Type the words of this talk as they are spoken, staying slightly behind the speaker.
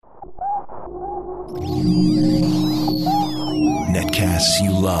Netcasts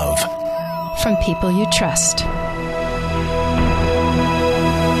you love. From people you trust.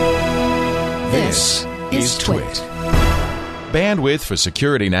 This is Twit. Bandwidth for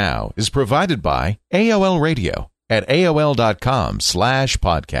Security Now is provided by AOL Radio at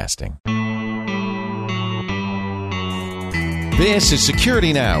aol.com/podcasting. This is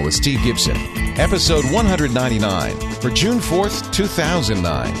Security Now with Steve Gibson, episode 199 for June 4th,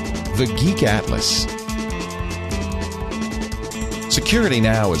 2009, the Geek Atlas. Security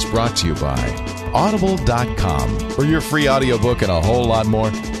Now is brought to you by Audible.com. For your free audiobook and a whole lot more,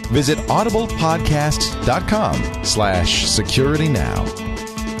 visit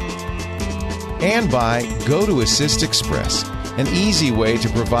audiblepodcast.com/securitynow. And by GoToAssist Express, an easy way to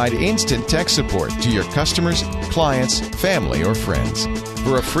provide instant tech support to your customers, clients, family, or friends.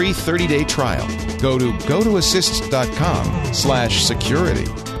 For a free 30-day trial, go to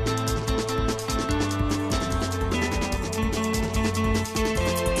gotoassist.com/security.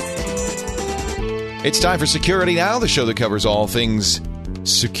 It's time for Security Now, the show that covers all things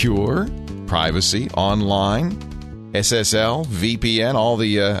secure, privacy, online, SSL, VPN, all the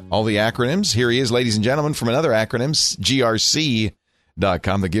acronyms. Here he is, ladies and gentlemen, from another acronym,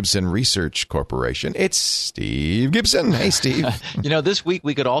 GRC.com, the Gibson Research Corporation. It's Steve Gibson. Hey, Steve. This week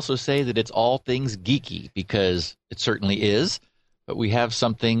we could also say that it's all things geeky, because it certainly is, but we have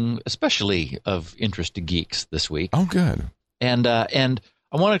something especially of interest to geeks this week. Oh, good. And I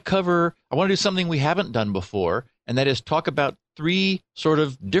want to do something we haven't done before, and that is talk about three sort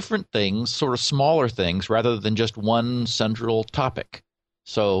of different things, sort of smaller things, rather than just one central topic.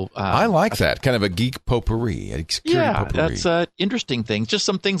 So I like that, kind of a geek potpourri. That's interesting things. Just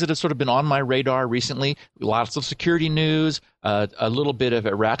some things that have sort of been on my radar recently. Lots of security news, a little bit of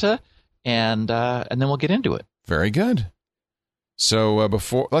errata, and then we'll get into it. Very good. So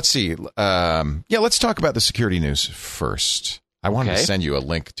let's see. Let's talk about the security news first. I wanted to send you a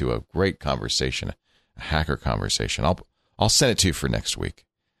link to a great conversation, a hacker conversation. I'll send it to you for next week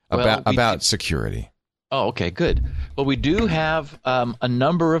about security. Oh, okay, good. Well, we do have a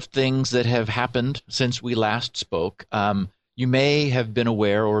number of things that have happened since we last spoke. You may have been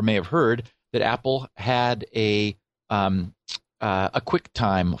aware or may have heard that Apple had a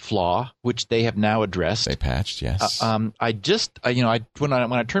QuickTime flaw, which they have now addressed. They patched, yes. When I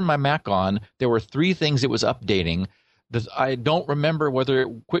turned my Mac on, there were three things it was updating. I don't remember whether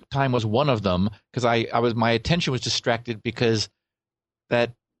QuickTime was one of them, because my attention was distracted because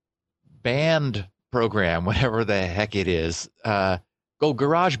that band program, whatever the heck it is,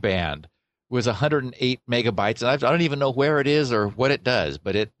 GarageBand, was 108 megabytes, and I don't even know where it is or what it does,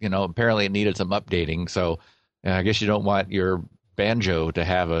 but it apparently it needed some updating. So I guess you don't want your banjo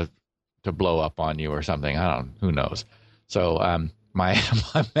to blow up on you or something. Who knows? So my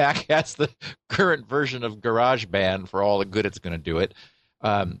Mac has the current version of GarageBand for all the good it's going to do it,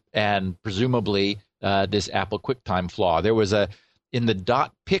 and presumably this Apple QuickTime flaw. There was in the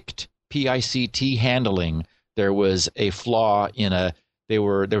 .pict PICT handling, there was a flaw there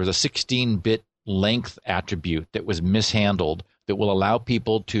was a 16-bit length attribute that was mishandled that will allow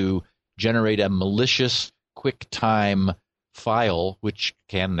people to generate a malicious QuickTime file, which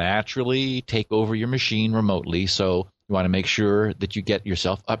can naturally take over your machine remotely. So you want to make sure that you get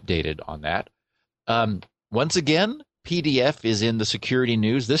yourself updated on that. Once again, PDF is in the security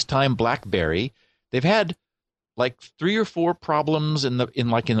news. This time, BlackBerry. They've had like 3 or 4 problems within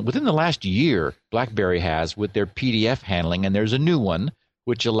the last year. BlackBerry has with their PDF handling, and there's a new one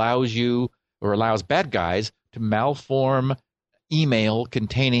which allows bad guys to malform email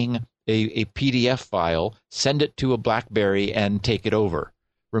containing a PDF file, send it to a BlackBerry, and take it over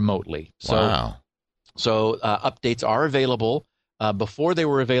remotely. Wow. So updates are available. Before they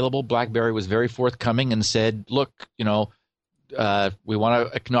were available, BlackBerry was very forthcoming and said, look, we want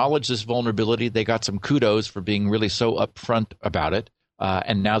to acknowledge this vulnerability. They got some kudos for being really so upfront about it,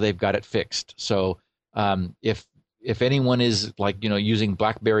 and now they've got it fixed. So if anyone is using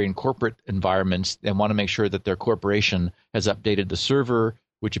BlackBerry in corporate environments, they want to make sure that their corporation has updated the server,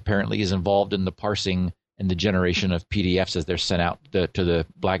 which apparently is involved in the parsing and the generation of PDFs as they're sent out to the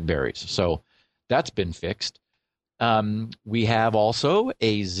BlackBerries. So that's been fixed. We have also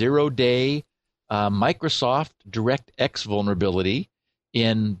a 0-day Microsoft DirectX vulnerability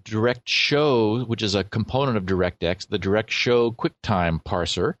in Direct Show, which is a component of DirectX, the Direct Show QuickTime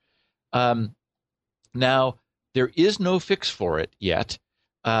parser. Now, there is no fix for it yet.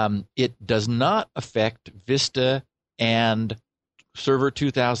 It does not affect Vista and Server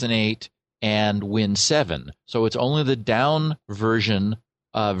 2008 and Win 7. So it's only the down versions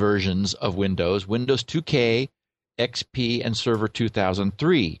of Windows 2K, XP, and Server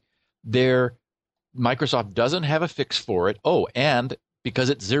 2003. There Microsoft doesn't have a fix for it. Oh, and because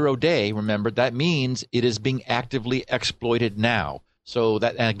it's 0 day, remember, that means it is being actively exploited now. So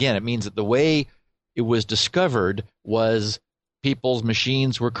that, and again, it means that the way it was discovered was people's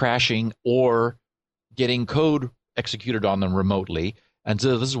machines were crashing or getting code executed on them remotely. And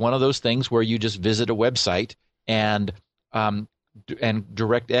so this is one of those things where you just visit a website and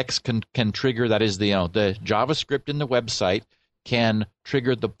DirectX can trigger, that is the JavaScript in the website can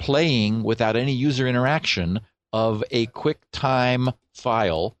trigger the playing without any user interaction of a QuickTime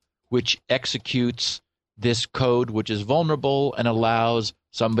file, which executes this code, which is vulnerable and allows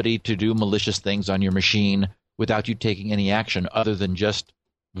somebody to do malicious things on your machine without you taking any action other than just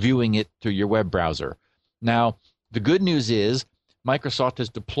viewing it through your web browser. Now, the good news is Microsoft has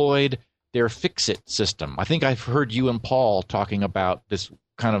deployed their Fix-It system. I think I've heard you and Paul talking about this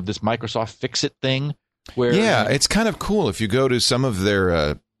Microsoft Fix-It thing. Where it's kind of cool. If you go to some of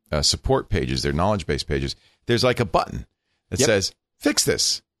their support pages, their knowledge base pages, there's like a button that says, fix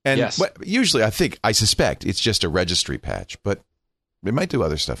this. And usually I suspect it's just a registry patch, but it might do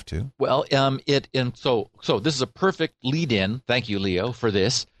other stuff too. Well, so this is a perfect lead-in. Thank you, Leo, for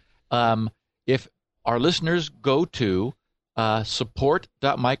this. If our listeners go to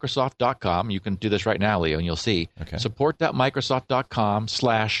support.microsoft.com, you can do this right now, Leo, and you'll see. Okay.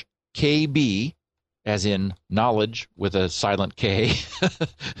 Support.microsoft.com/KB, as in knowledge with a silent K,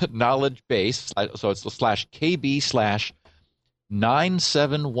 knowledge base. So it's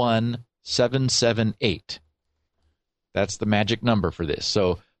 /KB/971778. That's the magic number for this.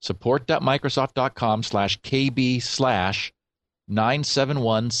 So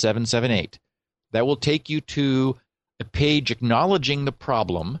support.microsoft.com/KB/971778. That will take you to a page acknowledging the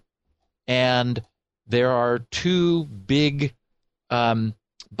problem, and there are two big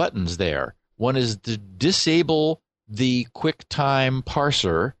buttons there. One is to disable the QuickTime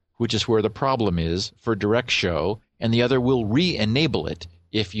parser, which is where the problem is for Direct Show, and the other will re-enable it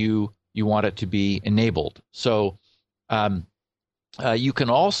if you want it to be enabled. So you can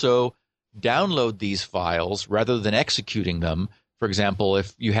also download these files rather than executing them. For example,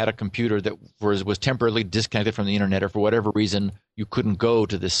 if you had a computer that was temporarily disconnected from the internet or for whatever reason you couldn't go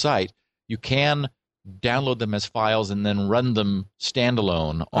to this site, you can download them as files and then run them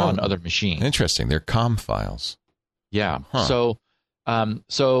standalone on other machines. Interesting. They're COM files. Yeah. Huh.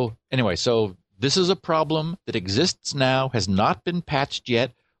 So anyway, so this is a problem that exists now, has not been patched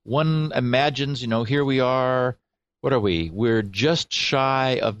yet. One imagines, here we are. What are we? We're just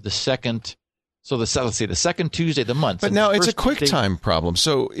shy of the second. So let's see, the second Tuesday of the month. But now it's a QuickTime problem.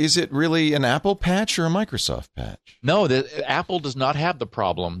 So is it really an Apple patch or a Microsoft patch? No, Apple does not have the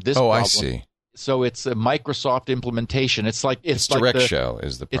problem. I see. So it's a Microsoft implementation. It's like Direct Show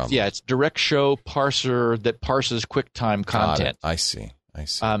is the problem. It's Direct Show parser that parses QuickTime content. I see.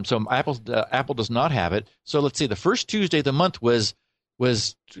 So Apple does not have it. So let's see. The first Tuesday of the month was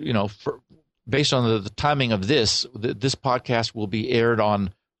based on the timing of this podcast will be aired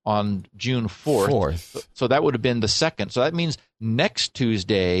on June 4th. So that would have been the second. So that means next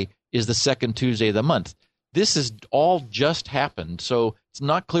Tuesday is the second Tuesday of the month. This has all just happened. So it's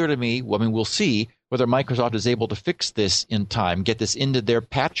not clear to me. We'll see whether Microsoft is able to fix this in time, get this into their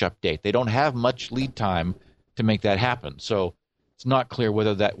patch update. They don't have much lead time to make that happen. So it's not clear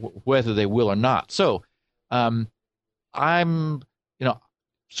whether they will or not. So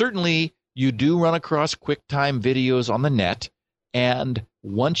certainly you do run across QuickTime videos on the net. And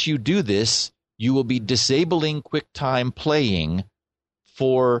once you do this, you will be disabling QuickTime playing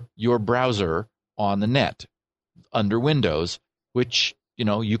for your browser on the net under Windows, which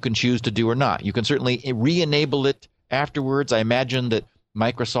you can choose to do or not. You can certainly re-enable it afterwards. I imagine that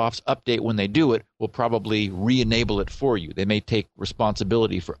Microsoft's update, when they do it, will probably re-enable it for you. They may take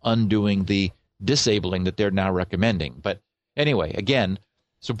responsibility for undoing the disabling that they're now recommending. But anyway, again,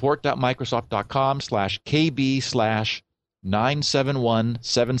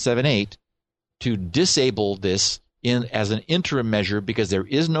 support.microsoft.com/KB/971778 to disable this as an interim measure, because there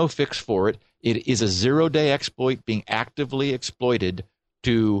is no fix for it. It is a 0-day exploit being actively exploited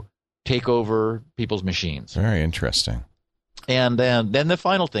to take over people's machines. Very interesting. And then the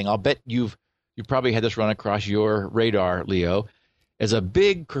final thing, I'll bet you probably had this run across your radar, Leo, as a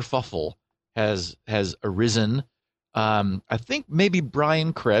big kerfuffle has arisen. I think maybe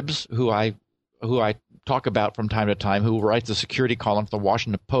Brian Krebs, who I talk about from time to time, who writes the security column for the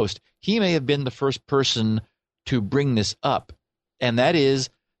Washington Post, he may have been the first person to bring this up, and that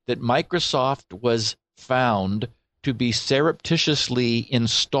is that Microsoft was found to be surreptitiously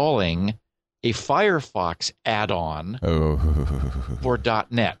installing a Firefox add-on for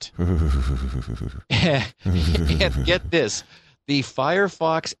 .NET. And get this, the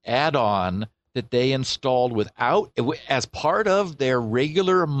Firefox add-on that they installed as part of their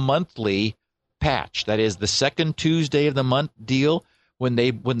regular monthly patch. That is the second Tuesday of the month deal. When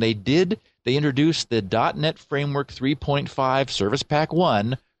they introduced the .NET Framework 3.5 Service Pack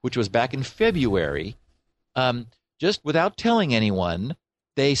 1, which was back in February, just without telling anyone,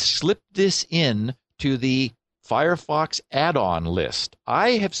 they slipped this in to the Firefox add-on list.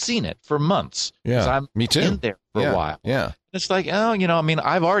 I have seen it for months. Yeah, I'm me too. In there for a while. Yeah. It's like,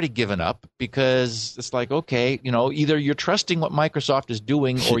 I've already given up because it's like, okay, either you're trusting what Microsoft is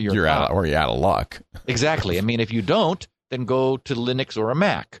doing or you're not. You're out of luck. Exactly. I mean, if you don't, then go to Linux or a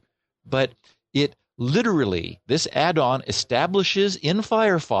Mac. But it literally, this add-on establishes in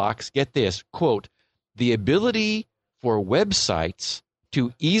Firefox, get this, quote, the ability for websites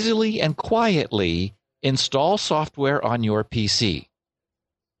to easily and quietly install software on your PC.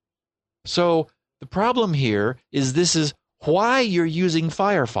 So the problem here is this is why you're using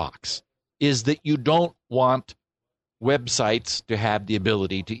Firefox, is that you don't want websites to have the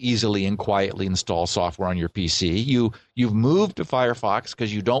ability to easily and quietly install software on your PC. You've moved to Firefox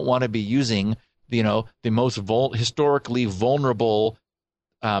because you don't want to be using the most historically vulnerable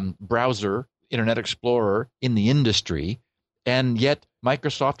browser, Internet Explorer, in the industry, and yet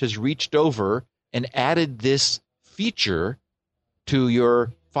Microsoft has reached over and added this feature to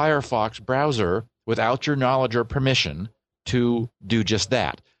your Firefox browser without your knowledge or permission to do just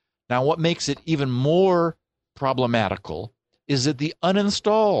that. Now, what makes it even more problematical is that the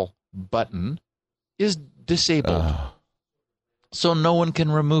uninstall button is disabled, so no one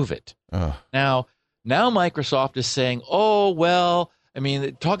can remove it. Now Microsoft is saying, "Oh well." I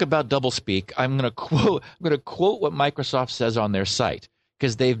mean, talk about doublespeak. I'm going to quote what Microsoft says on their site,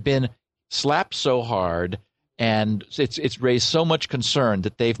 because they've been slapped so hard and it's raised so much concern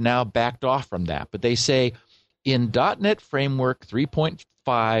that they've now backed off from that. But they say in .NET Framework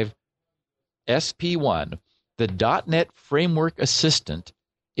 3.5 SP1, the .NET Framework Assistant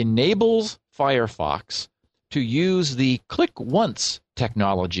enables Firefox to use the click once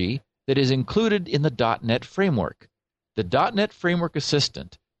technology that is included in the .NET Framework. The .NET Framework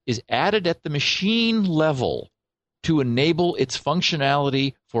Assistant is added at the machine level to enable its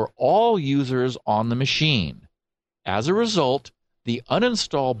functionality for all users on the machine. As a result, the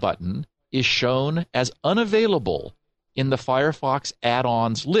uninstall button is shown as unavailable in the Firefox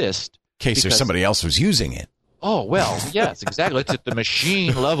add-ons list. In case there's somebody else who's using it. Oh, well, yes, exactly. It's at the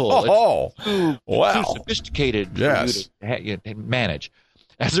machine level. It's too sophisticated for you to manage.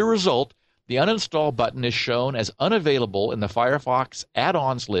 As a result, the uninstall button is shown as unavailable in the Firefox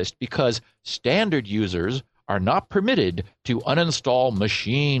add-ons list because standard users are not permitted to uninstall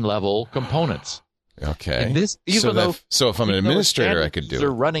machine-level components. Okay. And this, if I'm an administrator, I could do it.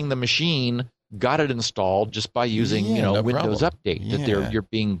 Running the machine got it installed just by using Windows Update that you're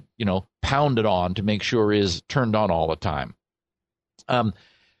being pounded on to make sure is turned on all the time.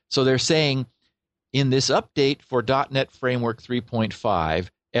 So they're saying in this update for .NET Framework 3.5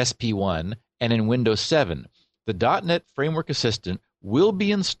 SP1 and in Windows 7, the .NET Framework Assistant will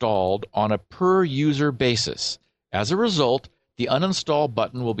be installed on a per-user basis. As a result, the uninstall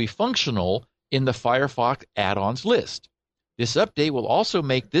button will be functional in the Firefox add-ons list. This update will also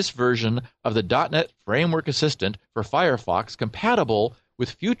make this version of the .NET Framework Assistant for Firefox compatible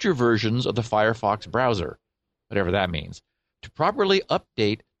with future versions of the Firefox browser, whatever that means. To properly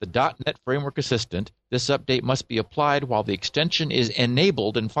update the .NET Framework Assistant, this update must be applied while the extension is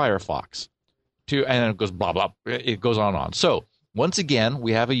enabled in Firefox. And it goes blah, blah. It goes on and on. So, once again,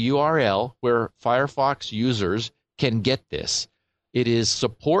 we have a URL where Firefox users can get this. It is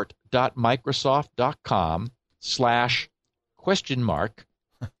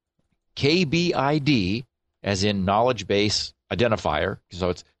support.microsoft.com/?KBID, as in knowledge base identifier. So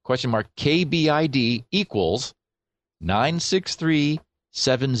it's $KBID equals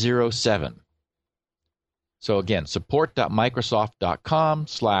 963707. So again,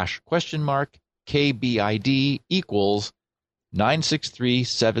 support.microsoft.com/?KBID equals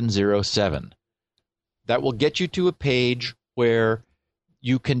 963707. That will get you to a page where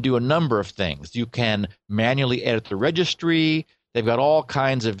you can do a number of things. You can manually edit the registry. They've got all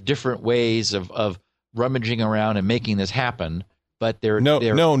kinds of different ways of rummaging around and making this happen. But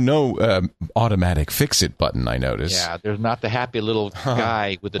no automatic fix-it button, I notice. Yeah, there's not the happy little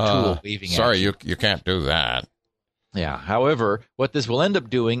guy with the tool waving at you. Sorry, you can't do that. Yeah. However, what this will end up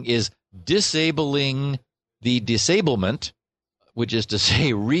doing is disabling the disablement, which is to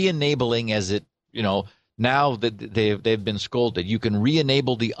say re-enabling as it, now that they've been scolded. You can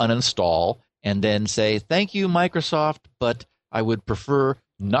re-enable the uninstall and then say, thank you, Microsoft, but I would prefer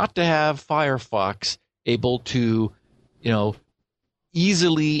not to have Firefox able to,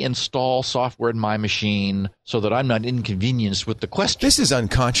 easily install software in my machine so that I'm not inconvenienced with the question. This is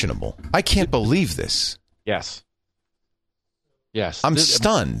unconscionable. I can't believe this. Yes. I'm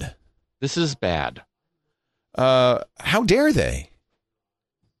stunned. This is bad. How dare they?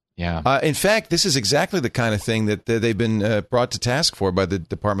 Yeah. In fact, this is exactly the kind of thing that they've been brought to task for by the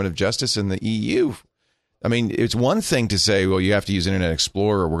Department of Justice and the EU. I mean, it's one thing to say, well, you have to use Internet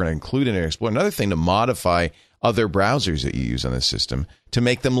Explorer, we're going to include Internet Explorer. Another thing to modify other browsers that you use on the system to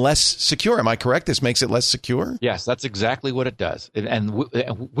make them less secure. Am I correct? This makes it less secure? Yes, that's exactly what it does. And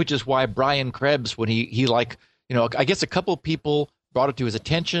which is why Brian Krebs, when he like, I guess a couple of people brought it to his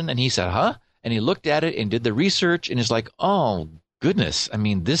attention and he said, huh? And he looked at it and did the research and is like, oh, goodness. I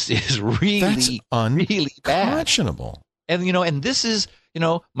mean, this is really bad. Unconscionable. And, and this is,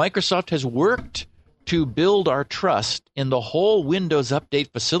 Microsoft has worked to build our trust in the whole Windows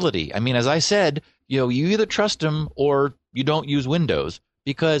Update facility. I mean, as I said, you either trust them or you don't use Windows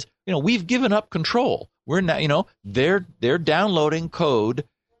because, we've given up control. We're not, they're downloading code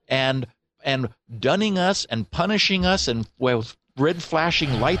and dunning us and punishing us and with red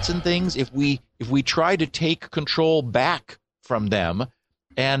flashing lights and things if we try to take control back from them.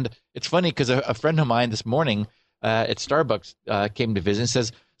 And it's funny because a friend of mine this morning at Starbucks came to visit and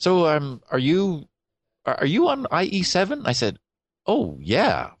says, so are you on IE7? I said, oh,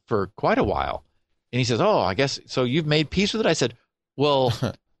 yeah, for quite a while. And he says, oh, I guess, so you've made peace with it? I said, well,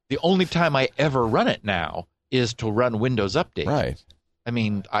 the only time I ever run it now is to run Windows Update. Right. I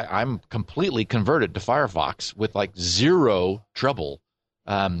mean, I'm completely converted to Firefox with like zero trouble.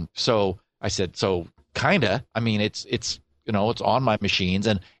 So I said, so kind of. I mean, it's it's on my machines,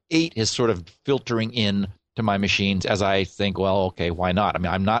 and 8 is sort of filtering in to my machines as I think, well, okay, why not? I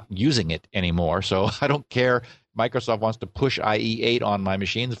mean, I'm not using it anymore, so I don't care. Microsoft wants to push IE8 on my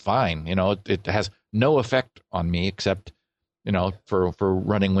machines, fine. It has no effect on me except, for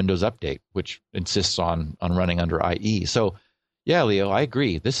running Windows Update, which insists on running under IE. So, yeah, Leo, I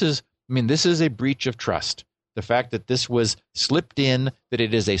agree. This is a breach of trust. The fact that this was slipped in, that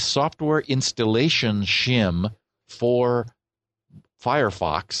it is a software installation shim for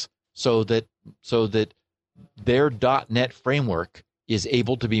Firefox, so that their .NET framework is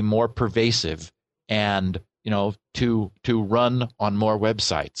able to be more pervasive and to run on more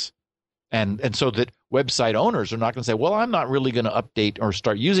websites, and so that website owners are not going to say, well, I'm not really going to update or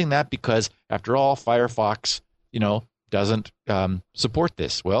start using that because after all, Firefox doesn't support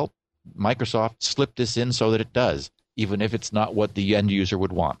this. Well, Microsoft slipped this in so that it does, even if it's not what the end user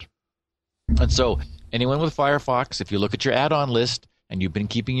would want. And so anyone with Firefox, if you look at your add-on list and you've been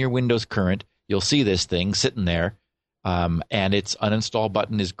keeping your Windows current, you'll see this thing sitting there, and its uninstall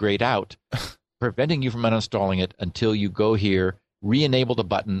button is grayed out, preventing you from uninstalling it until you go here, re-enable the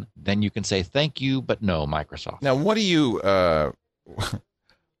button, then you can say thank you, but no, Microsoft. Now, what do you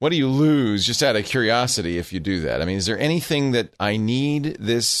lose, just out of curiosity, if you do that? I mean, is there anything that I need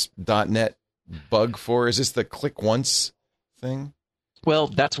this .NET bug for? Is this the click once thing? Well,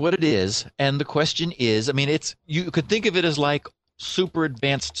 that's what it is. And the question is, I mean, you could think of it as like super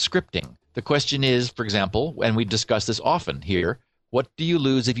advanced scripting. The question is, for example, and we discuss this often here, what do you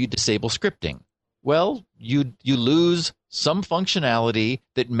lose if you disable scripting? Well, you lose some functionality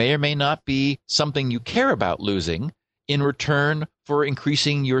that may or may not be something you care about losing in return for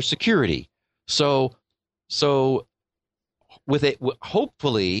increasing your security. So with it,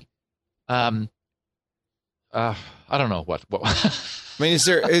 hopefully, I don't know what. I mean, is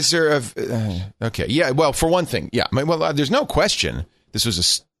there okay? Yeah. Well, for one thing, yeah. I mean, well, there's no question this was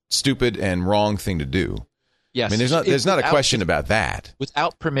a stupid and wrong thing to do. Yes. I mean, there's not a question about that.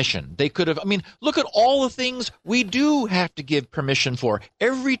 Without permission, they could have. I mean, look at all the things we do have to give permission for.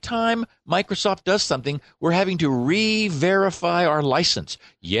 Every time Microsoft does something, we're having to re-verify our license.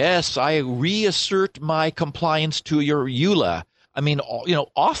 Yes, I reassert my compliance to your EULA. I mean,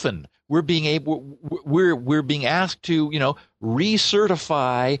 often we're being asked to,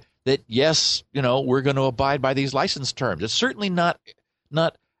 recertify that yes, we're going to abide by these license terms. It's certainly not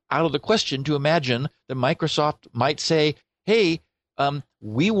out of the question to imagine that Microsoft might say, hey,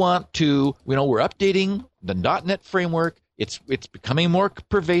 we want to, we're updating the .NET framework. It's becoming more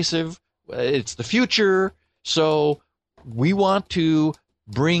pervasive. It's the future. So we want to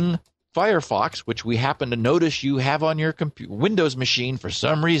bring Firefox, which we happen to notice you have on your Windows machine for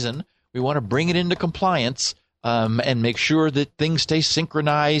some reason. We want to bring it into compliance and make sure that things stay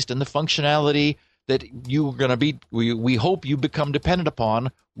synchronized and the functionality that you're going to be, we hope you become dependent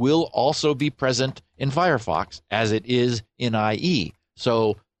upon, will also be present in Firefox as it is in IE.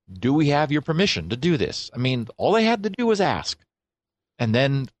 So do we have your permission to do this? I mean, all they had to do was ask. And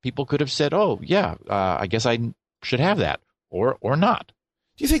then people could have said, oh, yeah, I guess I should have that. or not.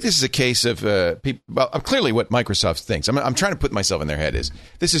 Do you think this is a case of people? Well, clearly, what Microsoft thinks. I'm trying to put myself in their head. Is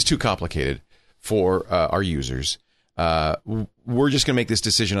this is too complicated for our users? We're just going to make this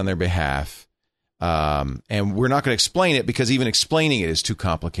decision on their behalf, and we're not going to explain it because even explaining it is too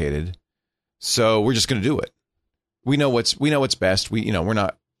complicated. So we're just going to do it. We know what's best. We're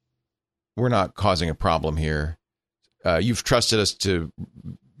not causing a problem here. You've trusted us to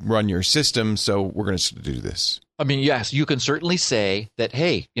run your system, so we're going to do this. I mean, yes, you can certainly say that,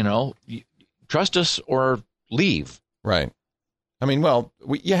 hey, trust us or leave. Right. I mean, well,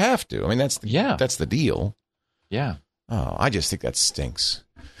 you have to. I mean, that's the deal. Yeah. Oh, I just think that stinks.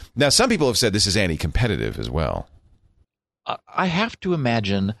 Now, some people have said this is anti-competitive as well. I have to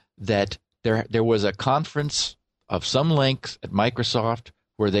imagine that there was a conference of some length at Microsoft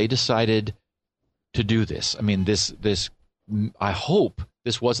where they decided to do this. I mean, this I hope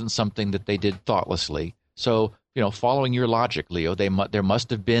this wasn't something that they did thoughtlessly. So, following your logic, Leo, there must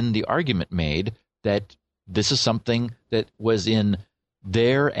have been the argument made that this is something that was in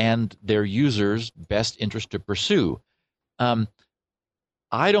their and their users' best interest to pursue.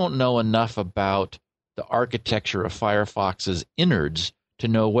 I don't know enough about the architecture of Firefox's innards to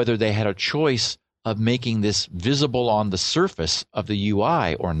know whether they had a choice of making this visible on the surface of the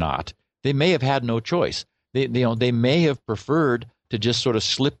UI or not. They may have had no choice. They may have preferred to just sort of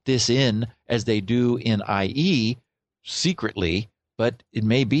slip this in as they do in IE secretly, but it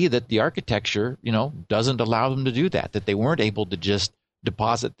may be that the architecture, doesn't allow them to do that they weren't able to just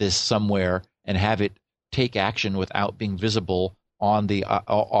deposit this somewhere and have it take action without being visible on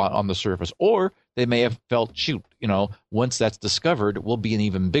the surface. Or they may have felt, once that's discovered, we'll be in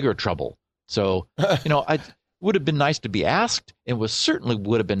even bigger trouble. So, I would have been nice to be asked. It certainly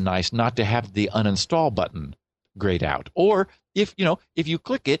would have been nice not to have the uninstall button grayed out. Or if you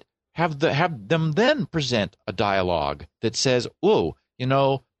click it, have them then present a dialogue that says, "Oh, you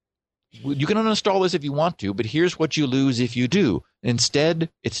can uninstall this if you want to, but here's what you lose if you do." Instead,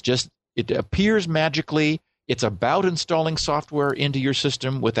 it appears magically. It's about installing software into your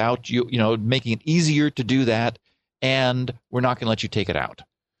system without making it easier to do that, and we're not going to let you take it out.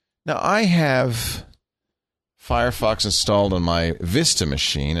 Now, I have Firefox installed on my Vista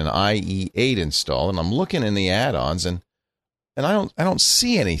machine and IE8 installed, and I'm looking in the add-ons, and I don't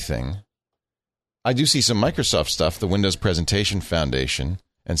see anything. I do see some Microsoft stuff, the Windows Presentation Foundation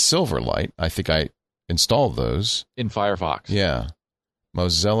and Silverlight. I think I installed those in Firefox. Yeah,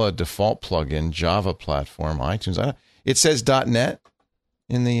 Mozilla default plugin, Java platform, iTunes. It says .NET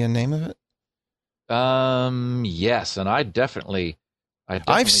in the name of it. Yes, and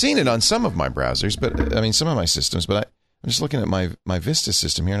I've seen it on some of my browsers, but I mean some of my systems. But I'm just looking at my Vista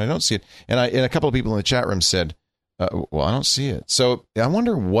system here, and I don't see it. And a couple of people in the chat room said, "Well, I don't see it." So I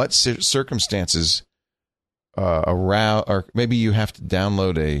wonder what circumstances around, or maybe you have to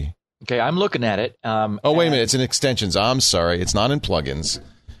download a. Okay, I'm looking at it. Wait a minute! It's in extensions. I'm sorry, it's not in plugins.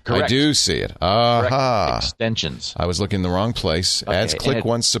 Correct. I do see it. Aha! Extensions. I was looking in the wrong place. Okay, Adds click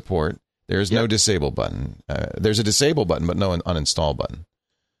once support. There's no disable button. There's a disable button, but no uninstall button.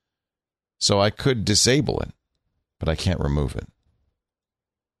 So I could disable it, but I can't remove it.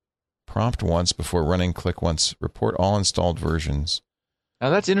 Prompt once before running, click once. Report all installed versions. Now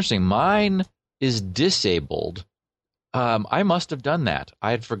that's interesting. Mine is disabled. I must have done that.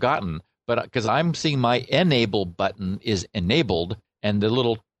 I had forgotten, but because I'm seeing my enable button is enabled, and the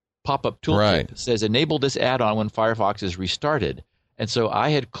little pop-up tooltip says enable this add-on when Firefox is restarted. And so I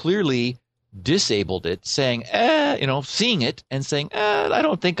had clearly disabled it, saying, seeing it and saying, I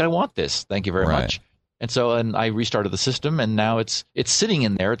don't think I want this. Thank you very much. And I restarted the system, and now it's sitting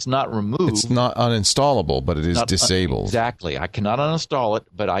in there. It's not removed. It's not uninstallable, but it is disabled. Exactly. I cannot uninstall it,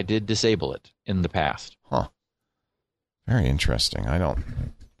 but I did disable it in the past. Huh. Very interesting.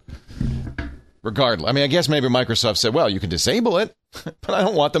 Regardless, I mean, I guess maybe Microsoft said, well, you can disable it, but I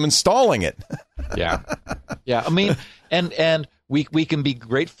don't want them installing it. Yeah. I mean, and we can be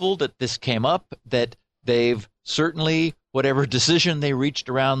grateful that this came up, that they've certainly, whatever decision they reached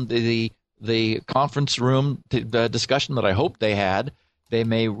around the conference room the discussion that I hope they had, they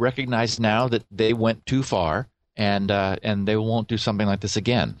may recognize now that they went too far, and they won't do something like this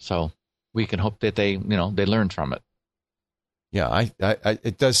again. So we can hope that they learned from it. Yeah,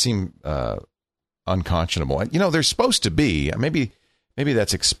 it does seem unconscionable. There's supposed to be, maybe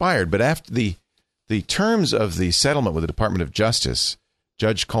that's expired, but after the terms of the settlement with the Department of Justice,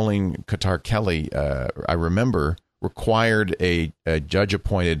 Judge Colleen Qatar Kelly, I remember, required a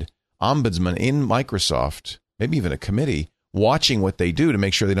judge-appointed ombudsman in Microsoft, maybe even a committee, watching what they do to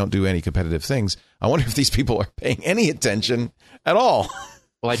make sure they don't do any competitive things. I wonder if these people are paying any attention at all.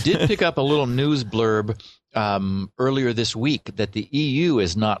 Well, I did pick up a little news blurb earlier this week that the EU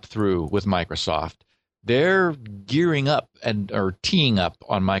is not through with Microsoft. They're gearing up or teeing up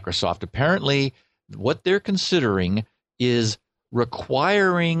on Microsoft. Apparently, what they're considering is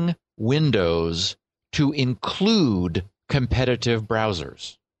requiring Windows to include competitive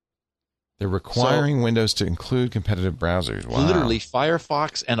browsers. They're requiring Windows to include competitive browsers. Wow. Literally,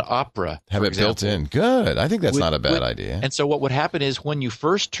 Firefox and Opera have it built in. Good. I think that's not a bad idea. And so what would happen is when you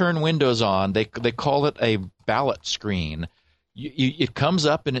first turn Windows on, they call it a ballot screen. It comes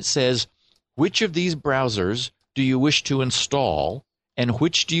up and it says, which of these browsers do you wish to install, and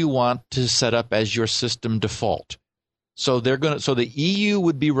which do you want to set up as your system default? So the EU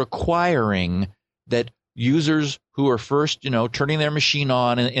would be requiring that users who are first, turning their machine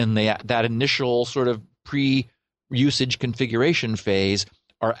on in that initial sort of pre-usage configuration phase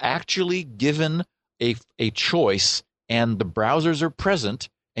are actually given a choice, and the browsers are present,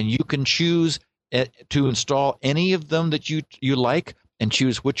 and you can choose to install any of them that you like and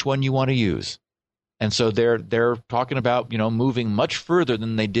choose which one you want to use. And so they're talking about moving much further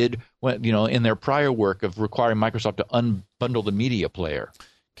than they did when, in their prior work of requiring Microsoft to unbundle the media player.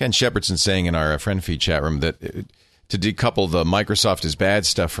 Ken Shepardson saying in our friend feed chat room that to decouple the Microsoft is bad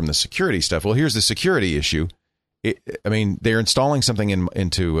stuff from the security stuff. Well, here's the security issue. They're installing something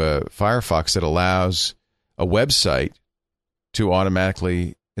into Firefox that allows a website to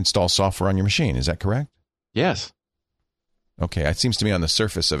automatically install software on your machine. Is that correct? Yes. Okay, it seems to me on the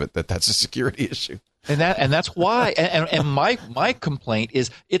surface of it that's a security issue. And that's why. And my complaint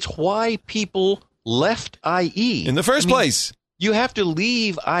is it's why people left IE in the first place. You have to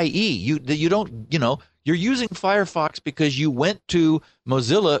leave IE. You don't, you're using Firefox because you went to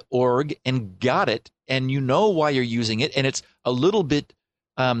Mozilla.org and got it, and you know why you're using it, and it's a little bit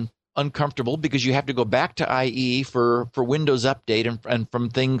uncomfortable because you have to go back to IE for Windows Update and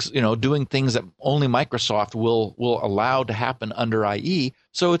from things, doing things that only Microsoft will allow to happen under IE.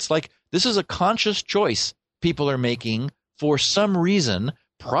 So it's like this is a conscious choice people are making for some reason,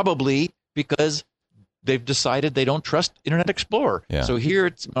 probably because they've decided they don't trust Internet Explorer. Yeah. So here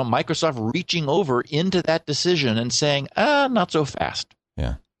it's Microsoft reaching over into that decision and saying, not so fast.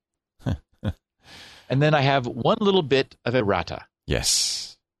 Yeah. And then I have one little bit of errata.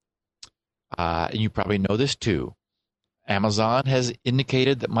 Yes. And you probably know this too. Amazon has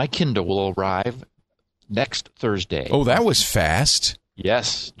indicated that my Kindle will arrive next Thursday. Oh, that was fast.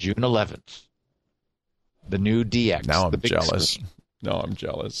 Yes, June 11th. The new DX. Now I'm jealous. Screen. No, I'm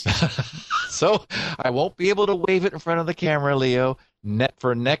jealous. So I won't be able to wave it in front of the camera, Leo,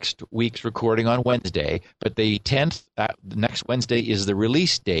 for next week's recording on Wednesday. But the 10th, next Wednesday, is the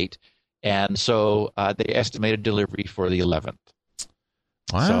release date. And so they estimated delivery for the 11th.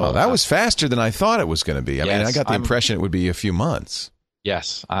 Wow, so, that was faster than I thought it was going to be. I got the impression it would be a few months.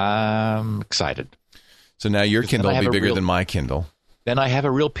 Yes, I'm excited. So now your Kindle will be bigger than my Kindle. Then I have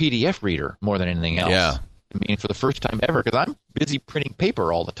a real PDF reader more than anything else. Yeah. For the first time ever, because I'm busy printing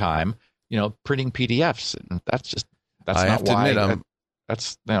paper all the time, printing PDFs, and that's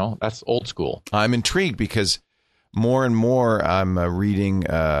that's old school. I'm intrigued because more and more I'm reading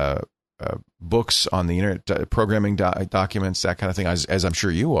books on the internet, programming documents, that kind of thing, as I'm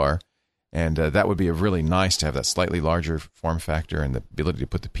sure you are, and that would be really nice to have that slightly larger form factor and the ability to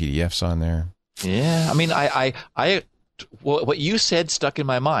put the PDFs on there. Yeah, what you said stuck in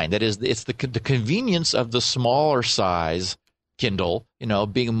my mind. That is, it's the convenience of the smaller size Kindle,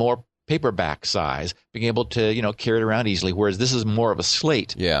 being more paperback size, being able to, carry it around easily, whereas this is more of a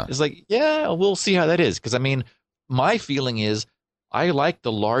slate. Yeah. It's like, we'll see how that is. Because, my feeling is I like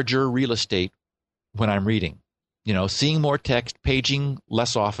the larger real estate when I'm reading. Seeing more text, paging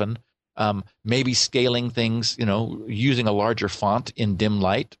less often, maybe scaling things, using a larger font in dim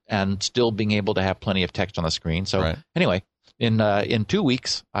light and still being able to have plenty of text on the screen. So Anyway, in 2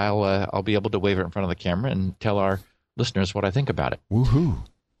 weeks, I'll be able to wave it in front of the camera and tell our listeners what I think about it. Woohoo!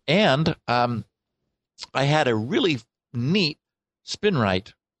 And I had a really neat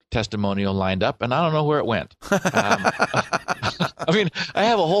SpinRite testimonial lined up, and I don't know where it went. I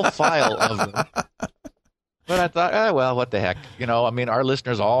have a whole file of them. But I thought, well, what the heck? Our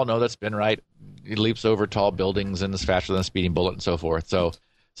listeners all know that SpinRite leaps over tall buildings and is faster than a speeding bullet and so forth.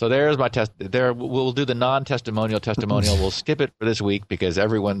 So there's my test. There, we'll do the non-testimonial testimonial. We'll skip it for this week because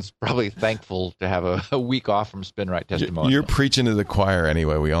everyone's probably thankful to have a week off from SpinRite testimonial. You're preaching to the choir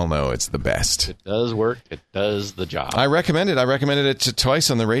anyway. We all know it's the best. It does work. It does the job. I recommend it. I recommended it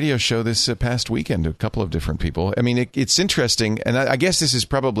twice on the radio show this past weekend to a couple of different people. It's interesting, and I guess this is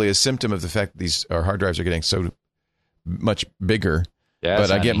probably a symptom of the fact that these hard drives are getting so much bigger. Yes,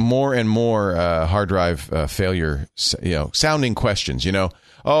 but I get more and more hard drive failure, sounding questions.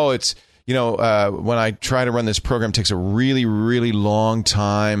 Oh, it's when I try to run this program, it takes a really, really long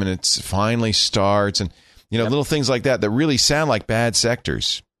time, and it finally starts, and little things like that really sound like bad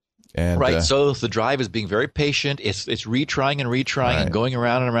sectors. And, right. So the drive is being very patient. It's retrying and retrying and going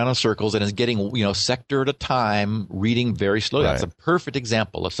around and around in circles, and it's getting sector at a time, reading very slowly. Right. That's a perfect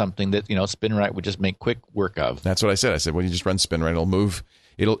example of something that SpinRite would just make quick work of. That's what I said. I said, well, you just run SpinRite, it'll move.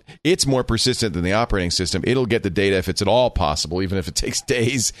 It's more persistent than the operating system. It'll get the data if it's at all possible, even if it takes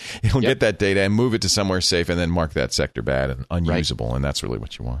days. It'll get that data and move it to somewhere safe, and then mark that sector bad and unusable. Right. And that's really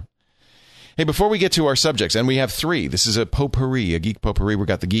what you want. Hey, before we get to our subjects, and we have 3. This is a potpourri, a geek potpourri. We've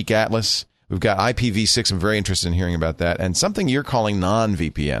got the Geek Atlas. We've got IPv6. I'm very interested in hearing about that. And something you're calling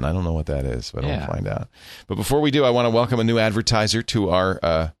non-VPN. I don't know what that is, but I'll find out. But before we do, I want to welcome a new advertiser to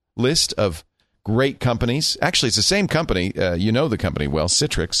our list of great companies. Actually, it's the same company. You know the company well,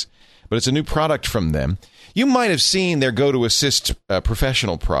 Citrix. But it's a new product from them. You might have seen their GoToAssist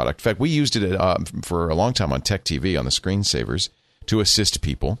professional product. In fact, we used it for a long time on Tech TV on the screensavers to assist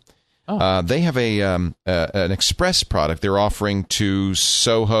people. They have an express product they're offering to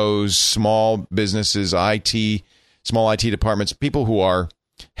SOHOs, small businesses, small IT departments, people who are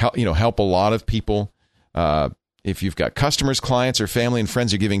help a lot of people. If you've got customers, clients, or family and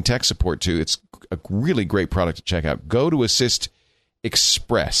friends you're giving tech support to, it's a really great product to check out. GoToAssist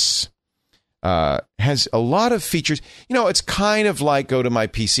Express has a lot of features. It's kind of like Go to My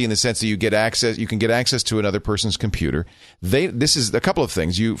PC in the sense that you can get access to another person's computer. This is a couple of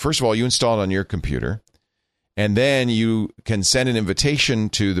things. First of all, you install it on your computer, and then you can send an invitation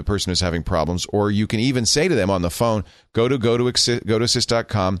to the person who's having problems, or you can even say to them on the phone, go to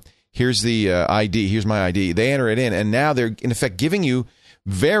GoToAssist.com. Here's the ID. Here's my ID. They enter it in, and now they're in effect giving you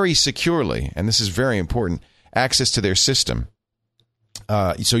very securely, and this is very important, access to their system.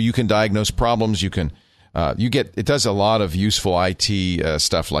 So you can diagnose problems. It does a lot of useful IT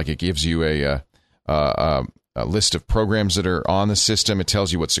stuff, like it gives you a list of programs that are on the system. It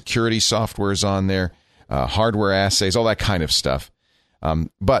tells you what security software is on there, hardware assays, all that kind of stuff.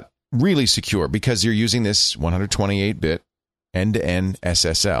 But really secure because you're using this 128-bit end-to-end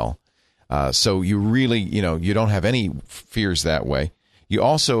SSL. So you really, you don't have any fears that way. You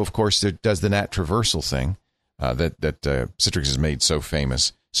also, of course, does the NAT traversal thing. That Citrix has made so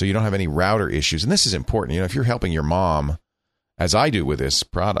famous, so you don't have any router issues. And this is important. If you're helping your mom, as I do with this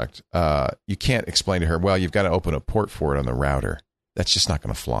product, you can't explain to her, well, you've got to open a port for it on the router. That's just not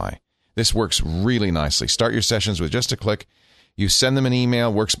going to fly. This works really nicely. Start your sessions with just a click. You send them an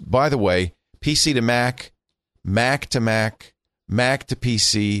email. Works, by the way, PC to Mac, Mac to Mac, Mac to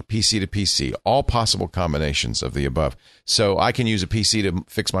PC, PC to PC, all possible combinations of the above. So I can use a PC to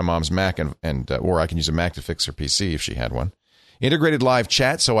fix my mom's Mac, or I can use a Mac to fix her PC if she had one. Integrated live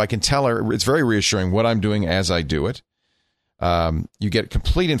chat, so I can tell her, it's very reassuring what I'm doing as I do it. You get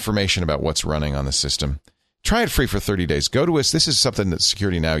complete information about what's running on the system. Try it free for 30 days. This is something that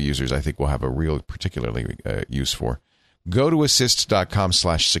Security Now users, I think, will have a real particularly use for.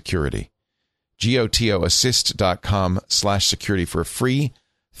 GoToAssist.com/security. GoToAssist.com/security for a free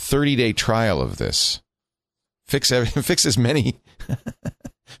 30-day trial of this. Fix as many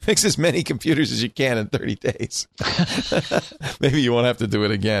computers as you can in 30 days. Maybe you won't have to do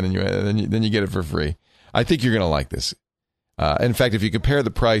it again, and then you get it for free. I think you're going to like this. In fact, if you compare the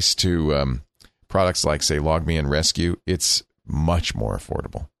price to products like, say, LogMe and Rescue, it's much more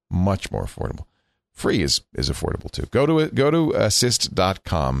affordable. Much more affordable. Free is affordable too. Go to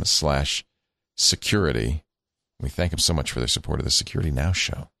assist.com/security. We thank them so much for their support of the Security Now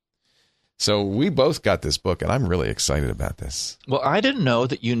show. So we both got this book, and I'm really excited about this. Well, I didn't know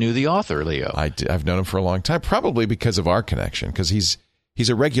that you knew the author, Leo. I've known him for a long time, probably because of our connection, because he's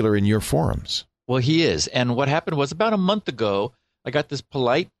a regular in your forums. Well, he is. And what happened was about a month ago, I got this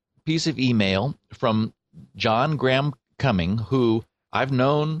polite piece of email from John Graham Cumming, who I've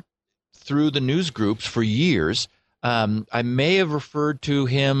known through the news groups for years. I may have referred to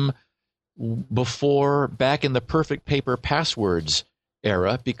him before, back in the Perfect Paper Passwords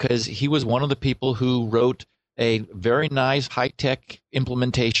era, because he was one of the people who wrote a very nice high-tech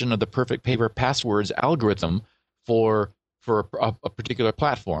implementation of the Perfect Paper Passwords algorithm for a particular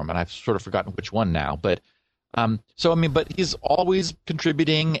platform, and I've sort of forgotten which one now. But but he's always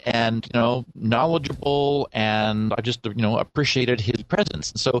contributing and knowledgeable, and I just appreciated his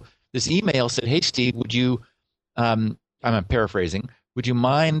presence. So this email said, "Hey Steve, would you?" I'm paraphrasing. Would you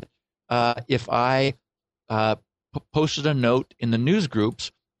mind if I posted a note in the news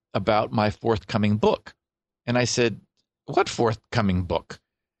groups about my forthcoming book? And I said, "What forthcoming book?"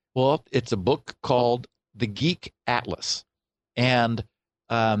 Well, it's a book called The Geek Atlas. And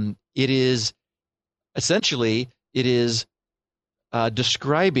it is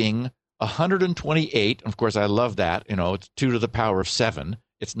describing 128. Of course, I love that. It's 2 to the power of 7.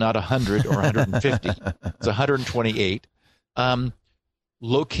 It's not 100 or 150. It's 128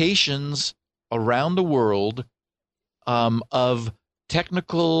 locations around the world of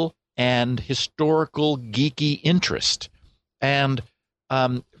technical and historical geeky interest. And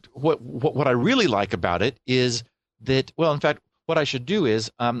what I really like about it is that, well, in fact, what I should do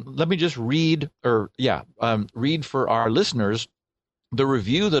is let me just read for our listeners the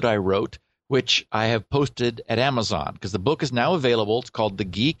review that I wrote, which I have posted at Amazon, because the book is now available. It's called The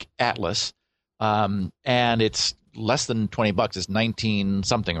Geek Atlas, and it's less than $20. It's 19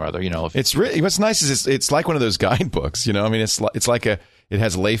 something or other. It's really, what's nice is it's like one of those guidebooks. I mean, it's like it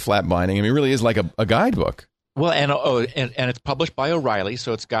has lay flat binding. I mean, it really is like a guidebook. Well, and it's published by O'Reilly,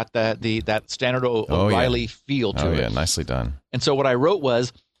 so it's got that standard O'Reilly feel to it. Oh yeah, nicely done. And so what I wrote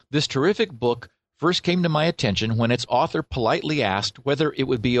was, this terrific book first came to my attention when its author politely asked whether it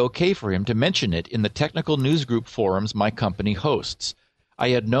would be okay for him to mention it in the technical newsgroup forums my company hosts. I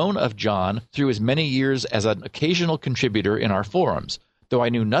had known of John through his many years as an occasional contributor in our forums, though I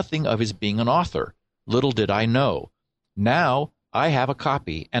knew nothing of his being an author. Little did I know. Now I have a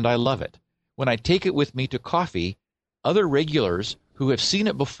copy, and I love it. When I take it with me to coffee, other regulars who have seen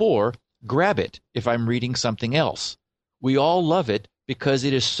it before grab it if I'm reading something else. We all love it because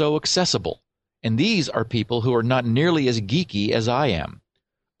it is so accessible. And these are people who are not nearly as geeky as I am.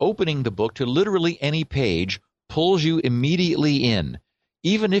 Opening the book to literally any page pulls you immediately in.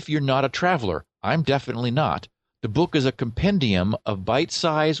 Even if you're not a traveler, I'm definitely not. The book is a compendium of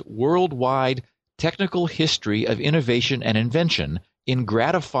bite-sized, worldwide technical history of innovation and invention in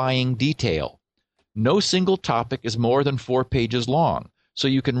gratifying detail. No single topic is more than 4 pages long, so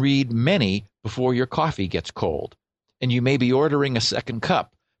you can read many before your coffee gets cold. And you may be ordering a second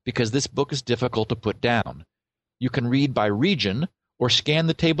cup, because this book is difficult to put down. You can read by region or scan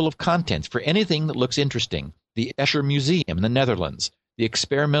the table of contents for anything that looks interesting. The Escher Museum in the Netherlands, the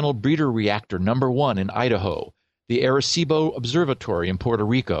Experimental Breeder Reactor No. 1 in Idaho, the Arecibo Observatory in Puerto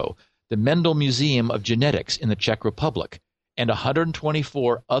Rico, the Mendel Museum of Genetics in the Czech Republic, and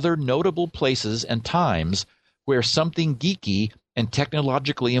 124 other notable places and times where something geeky and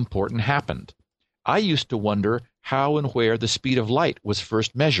technologically important happened. I used to wonder how and where the speed of light was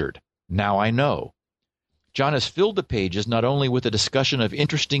first measured. Now I know. John has filled the pages not only with a discussion of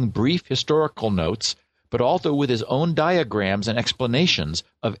interesting brief historical notes, but also with his own diagrams and explanations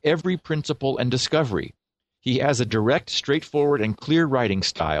of every principle and discovery. He has a direct, straightforward, and clear writing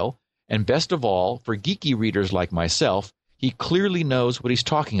style, and best of all, for geeky readers like myself, he clearly knows what he's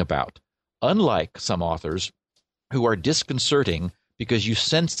talking about, unlike some authors who are disconcerting because you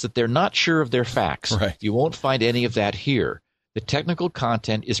sense that they're not sure of their facts. Right. You won't find any of that here. The technical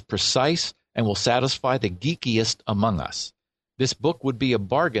content is precise and will satisfy the geekiest among us. This book would be a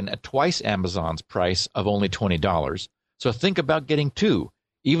bargain at twice Amazon's price of only $20. So think about getting 2.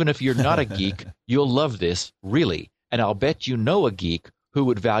 Even if you're not a geek, you'll love this, really. And I'll bet you know a geek who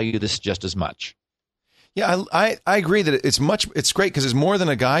would value this just as much. Yeah, I agree that it's great because it's more than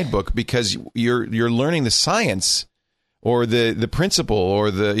a guidebook, because you're learning the science or the principle or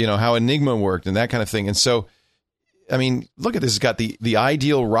how Enigma worked and that kind of thing. And so, I mean, look at this. It's got the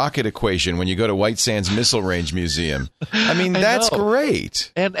ideal rocket equation when you go to White Sands Missile Range Museum. I mean, that's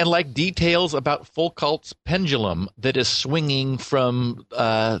great. And like details about Foucault's pendulum that is swinging from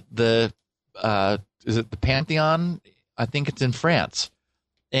is it the Pantheon? I think it's in France.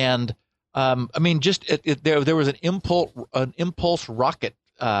 And I mean, just there was an impulse rocket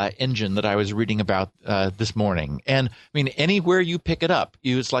engine that I was reading about this morning, and I mean, anywhere you pick it up,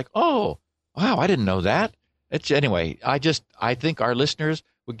 it's like, oh, wow, I didn't know that. Anyway. I think our listeners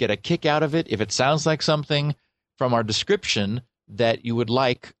would get a kick out of it if it sounds like something from our description that you would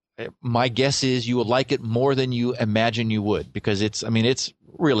like. My guess is you will like it more than you imagine you would, because it's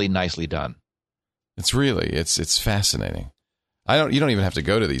really nicely done. It's fascinating. You don't even have to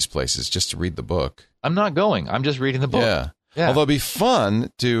go to these places just to read the book. I'm not going. I'm just reading the book. Yeah. Although it'd be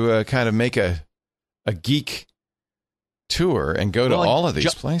fun to kind of make a geek tour and go to all of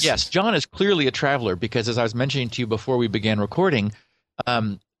these places. Yes, John is clearly a traveler, because as I was mentioning to you before we began recording,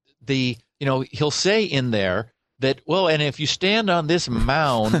 he'll say in there that, well, and if you stand on this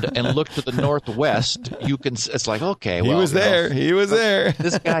mound and look to the northwest, you can. It's like, okay, well, he was there.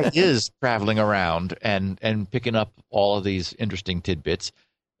 This guy is traveling around and picking up all of these interesting tidbits.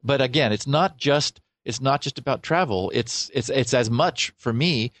 But again, it's not just about travel. It's as much for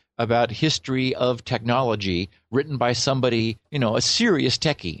me about history of technology written by somebody, a serious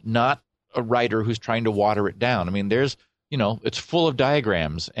techie, not a writer who's trying to water it down. I mean, there's, it's full of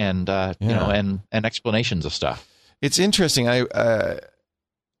diagrams and and explanations of stuff. It's interesting.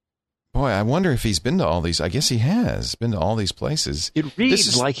 Boy, I wonder if he's been to all these. I guess he has been to all these places. It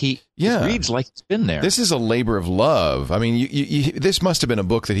reads like he's been there. This is a labor of love. I mean, this must have been a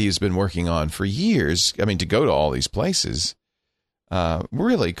book that he's been working on for years. I mean, to go to all these places,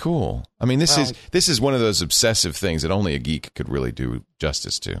 really cool. I mean, this is one of those obsessive things that only a geek could really do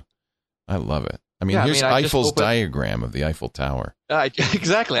justice to. I love it. I mean, here's Eiffel's diagram of the Eiffel Tower.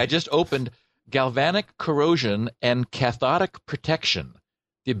 Exactly. I just opened galvanic corrosion and cathodic protection.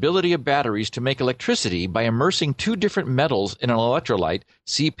 The ability of batteries to make electricity by immersing two different metals in an electrolyte,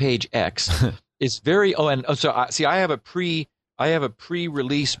 see page X, is very. I have a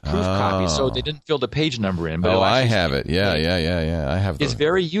pre-release proof copy, so they didn't fill the page number in. But I have it. Yeah. I have. It's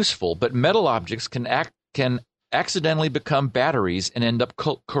very useful, but metal objects can accidentally become batteries and end up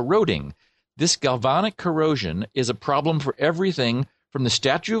corroding. This galvanic corrosion is a problem for everything from the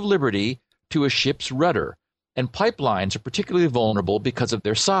Statue of Liberty to a ship's rudder. And pipelines are particularly vulnerable because of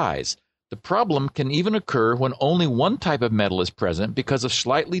their size. The problem can even occur when only one type of metal is present because of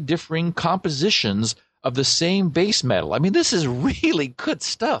slightly differing compositions of the same base metal. I mean, this is really good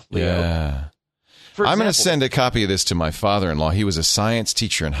stuff, Leo. Yeah. I'm going to send a copy of this to my father-in-law. He was a science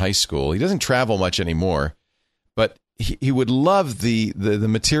teacher in high school. He doesn't travel much anymore, but he would love the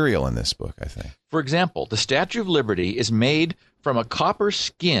material in this book, I think. For example, the Statue of Liberty is made from a copper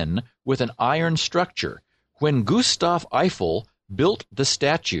skin with an iron structure. When Gustav Eiffel built the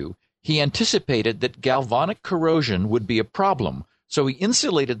statue, he anticipated that galvanic corrosion would be a problem, so he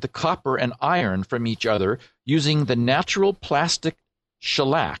insulated the copper and iron from each other using the natural plastic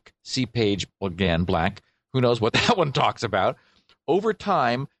shellac. See page, again, blank. Who knows what that one talks about? Over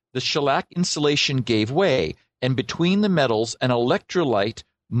time, the shellac insulation gave way, and between the metals, an electrolyte,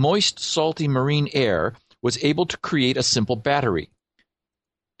 moist, salty marine air, was able to create a simple battery.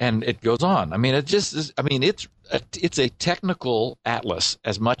 And it goes on. I mean, it's a technical atlas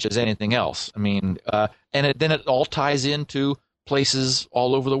as much as anything else. I mean, then it all ties into places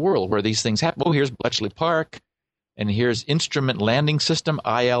all over the world where these things happen. Oh, here's Bletchley Park, and here's Instrument Landing System,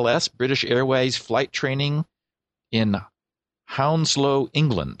 ILS, British Airways flight training in Hounslow,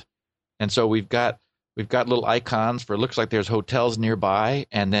 England. And so we've got little icons for, it looks like there's hotels nearby,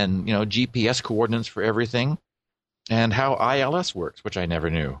 and then, GPS coordinates for everything. And how ILS works, which I never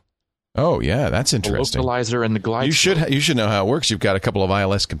knew. Oh yeah, that's interesting. The localizer and the glide. You should know how it works. You've got a couple of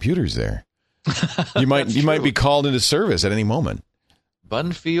ILS computers there. You might be called into service at any moment.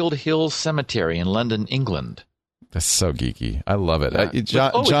 Bunfield Hills Cemetery in London, England. That's so geeky. I love it.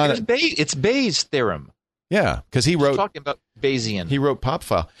 John, it's Bayes' theorem. Yeah, because he wrote talking about Bayesian. He wrote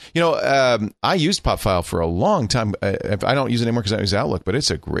PopFile. I used PopFile for a long time. I don't use it anymore because I use Outlook. But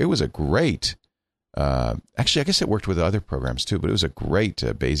it was a great. Actually, I guess it worked with other programs too, but it was a great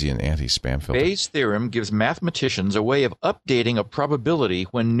Bayesian anti-spam filter. Bayes' theorem gives mathematicians a way of updating a probability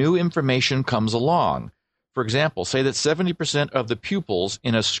when new information comes along. For example, say that 70% of the pupils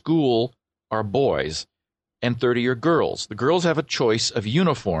in a school are boys and 30 are girls. The girls have a choice of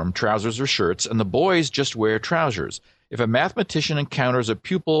uniform, trousers or shirts, and the boys just wear trousers. If a mathematician encounters a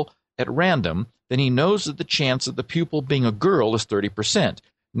pupil at random, then he knows that the chance of the pupil being a girl is 30%.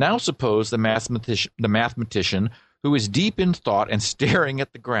 Now suppose the mathematician, who is deep in thought and staring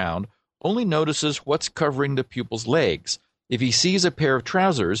at the ground, only notices what's covering the pupil's legs. If he sees a pair of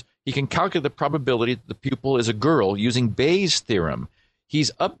trousers, he can calculate the probability that the pupil is a girl using Bayes' theorem.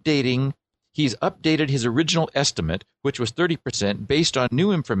 He's updated his original estimate, which was 30%, based on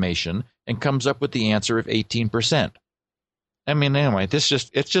new information, and comes up with the answer of 18%. I mean, anyway,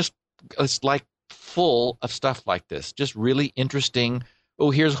 it's like full of stuff like this. Just really interesting. Oh,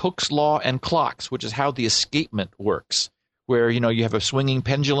 here's Hooke's law and clocks, which is how the escapement works, where, you have a swinging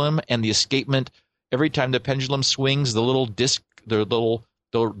pendulum and the escapement, every time the pendulum swings, the little disc,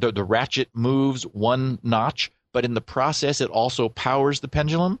 the ratchet moves one notch, but in the process, it also powers the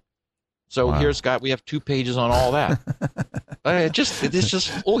pendulum. So wow. We have 2 pages on all that.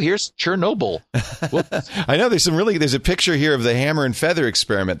 Here's Chernobyl. I know there's a picture here of the hammer and feather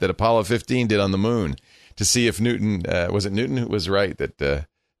experiment that Apollo 15 did on the moon. To see if Newton was it Newton who was right that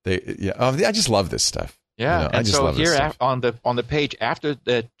I just love this stuff. Yeah, and so here on the page after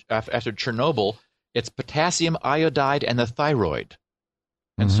Chernobyl, it's potassium iodide and the thyroid,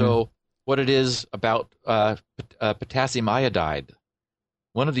 and so what it is about potassium iodide.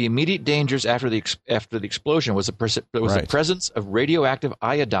 One of the immediate dangers after the explosion was the presence of radioactive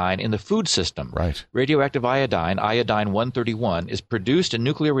iodine in the food system. Right. Radioactive iodine 131, is produced in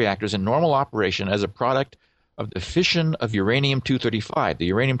nuclear reactors in normal operation as a product of the fission of uranium-235. The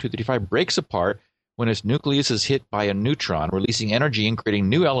uranium-235 breaks apart when its nucleus is hit by a neutron, releasing energy and creating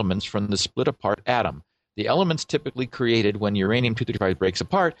new elements from the split-apart atom. The elements typically created when uranium-235 breaks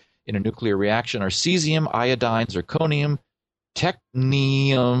apart in a nuclear reaction are cesium, iodine, zirconium,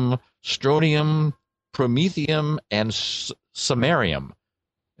 technetium, strontium, promethium, and samarium.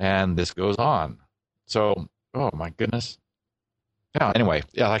 And this goes on. So, oh my goodness. Yeah, anyway,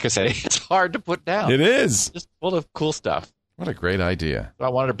 like I said, it's hard to put down. It is. Just full of cool stuff. What a great idea. So I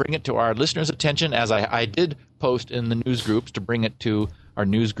wanted to bring it to our listeners' attention, as I did post in the news groups to bring it to our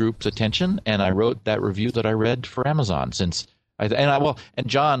news group's attention, and I wrote that review that I read for Amazon and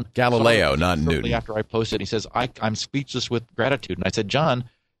John Galileo, not Newton. After I posted, he says, I'm speechless with gratitude. And I said, John,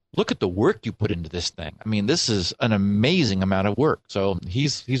 look at the work you put into this thing. I mean, this is an amazing amount of work. So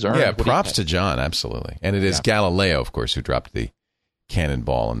he's earned. Yeah, props to John, absolutely. And it is Galileo, of course, who dropped the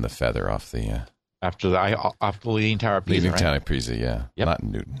cannonball and the feather off the after the Leaning Tower of Pisa. Leaning Tower of Pisa, yeah, not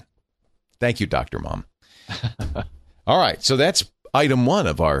Newton. Thank you, Dr. Mom. All right, so that's item 1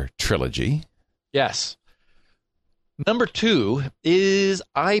 of our trilogy. Yes. Number 2 is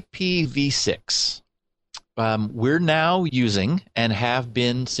IPv6. We're now using, and have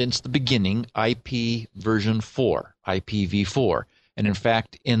been since the beginning, IP version 4, IPv4. And in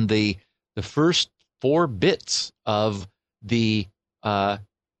fact, in the first 4 bits of the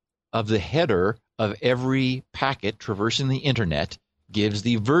header of every packet traversing the internet gives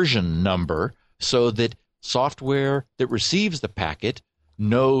the version number, so that software that receives the packet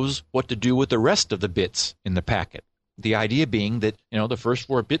knows what to do with the rest of the bits in the packet. The idea being that, the first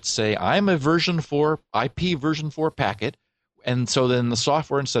 4 bits say, I'm a version 4, IP version 4 packet. And so then the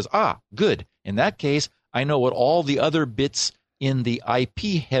software says, good. In that case, I know what all the other bits in the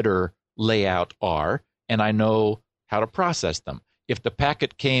IP header layout are, and I know how to process them. If the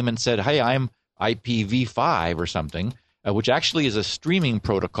packet came and said, hey, I'm IPv5 or something, which actually is a streaming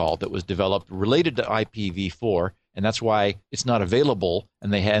protocol that was developed related to IPv4, and that's why it's not available.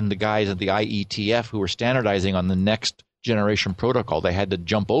 And the guys at the IETF who were standardizing on the next generation protocol, they had to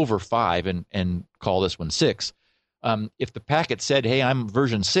jump over 5 and call this one 6. If the packet said, hey, I'm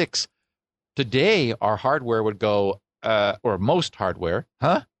version 6, today our hardware would go, or most hardware,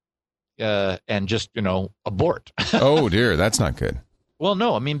 and just, abort. Oh, dear, that's not good. Well,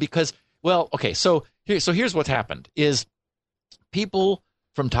 no, I mean, because, so here's what's happened is people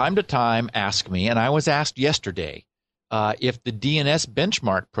from time to time ask me, and I was asked yesterday, if the DNS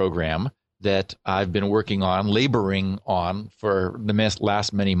benchmark program that I've been working on, laboring on for the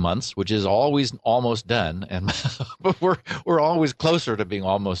last many months, which is always almost done, and but we're always closer to being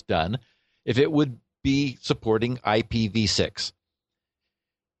almost done, if it would be supporting IPv6.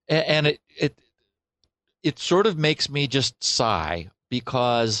 And it sort of makes me just sigh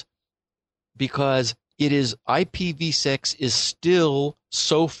because it is IPv6 is still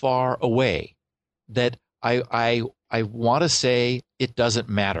so far away that I want to say it doesn't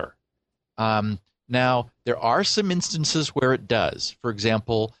matter. Now, there are some instances where it does. For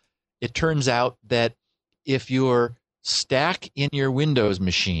example, it turns out that if your stack in your Windows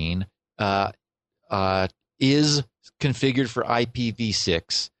machine is configured for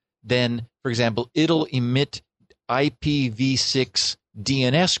IPv6, then, for example, it'll emit IPv6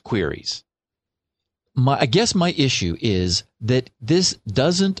 DNS queries. I guess my issue is that this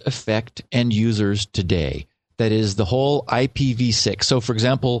doesn't affect end users today. That is the whole IPv6. So, for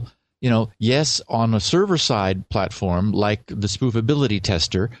example, yes, on a server-side platform like the spoofability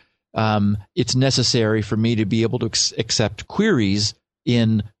tester, it's necessary for me to be able to accept queries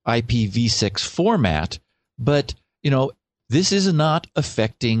in IPv6 format. But, this is not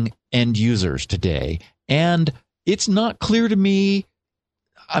affecting end users today. And it's not clear to me.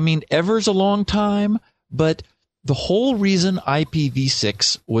 I mean, ever's a long time, but the whole reason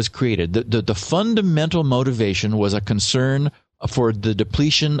IPv6 was created, the fundamental motivation was a concern for the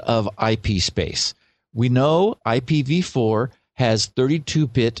depletion of IP space. We know IPv4 has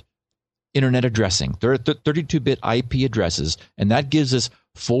 32-bit internet addressing, 32-bit IP addresses, and that gives us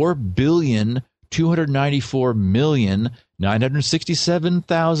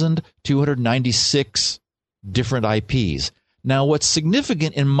 4,294,967,296 different IPs. Now, what's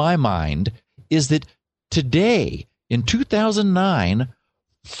significant in my mind is that today, in 2009,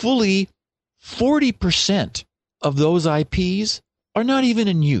 fully 40% of those IPs are not even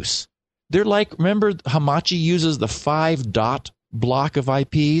in use. They're like, remember, Hamachi uses the 5-dot block of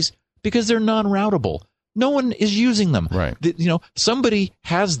IPs because they're non-routable. No one is using them. Right. Somebody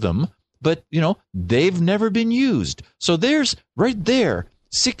has them, but, they've never been used. So there's right there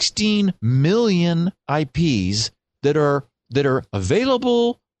 16 million IPs that are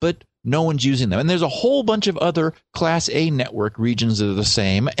available, but no one's using them. And there's a whole bunch of other Class A network regions that are the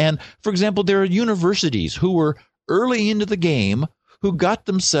same. And, for example, there are universities who were early into the game who got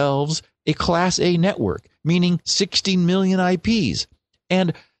themselves a Class A network, meaning 16 million IPs.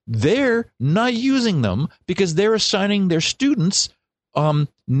 And they're not using them because they're assigning their students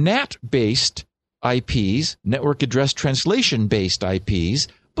NAT-based IPs, network address translation-based IPs,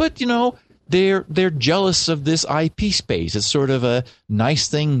 but, they're jealous of this IP space. It's sort of a nice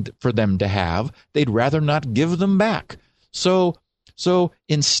thing for them to have. They'd rather not give them back. So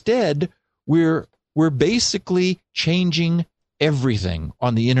instead, we're basically changing everything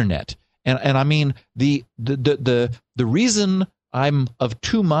on the internet. And I mean, the reason I'm of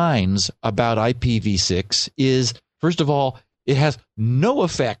two minds about IPv6 is, first of all, it has no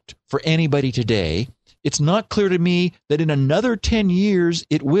effect for anybody today. It's not clear to me that in another 10 years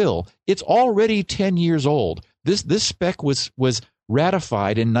it will. It's already 10 years old. This spec was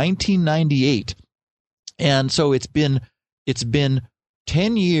ratified in 1998. And so it's been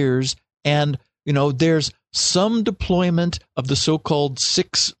 10 years, and there's some deployment of the so-called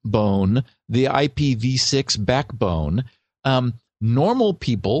 6 bone, the IPv6 backbone. Normal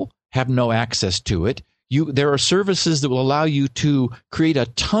people have no access to it. There are services that will allow you to create a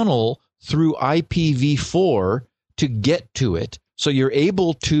tunnel through IPv4 to get to it. So you're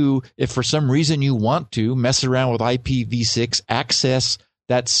able to, if for some reason you want to, mess around with IPv6, access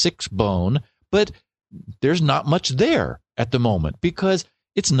that 6 bone, but there's not much there at the moment because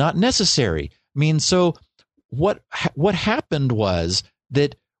it's not necessary. I mean, so what happened was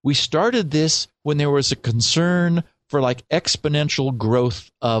that we started this when there was a concern for like exponential growth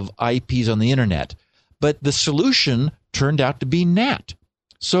of IPs on the internet, but the solution turned out to be NAT.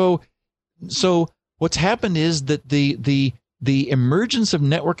 So what's happened is that the emergence of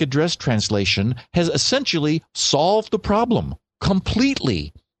network address translation has essentially solved the problem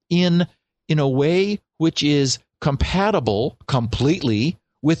completely in a way which is compatible completely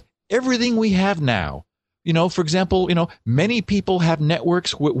with everything we have now. For example, many people have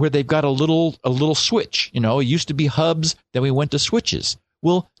networks where they've got a little switch. It used to be hubs, then we went to switches.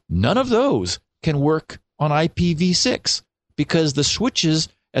 Well, none of those can work on IPv6 because the switches,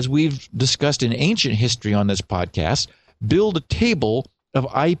 as we've discussed in ancient history on this podcast, build a table of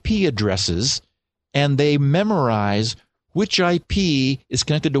IP addresses, and they memorize which IP is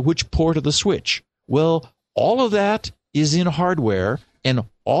connected to which port of the switch. Well, all of that is in hardware, and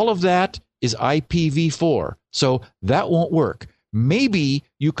all of that is IPv4. So that won't work. Maybe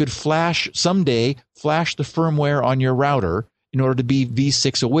you could someday flash the firmware on your router in order to be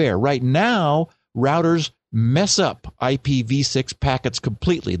v6 aware. Right now, routers mess up IPv6 packets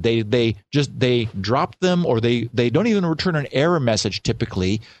completely. They drop them, or they don't even return an error message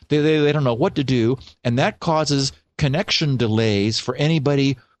typically. They don't know what to do, and that causes connection delays for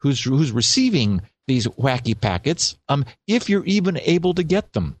anybody who's receiving these wacky packets, if you're even able to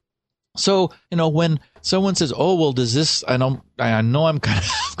get them. So, when someone says, "Oh, well, does this?" I know I'm kind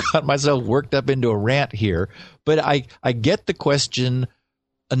of got myself worked up into a rant here, but I get the question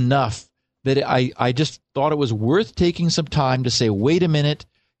enough that I just thought it was worth taking some time to say, wait a minute,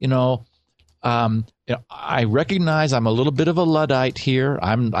 I recognize I'm a little bit of a Luddite here.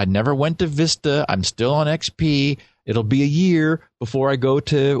 I never went to Vista. I'm still on XP. It'll be a year before I go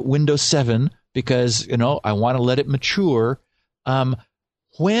to Windows 7 because, I want to let it mature.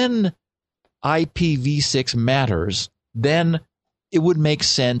 When IPv6 matters, then it would make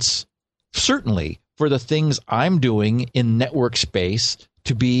sense, certainly, for the things I'm doing in network space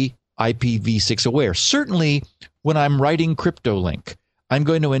to be IPv6 aware. Certainly, when I'm writing CryptoLink, I'm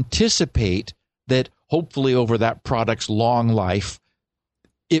going to anticipate that hopefully over that product's long life,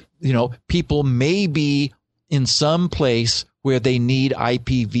 people may be in some place where they need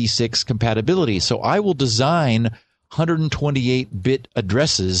IPv6 compatibility. So I will design 128-bit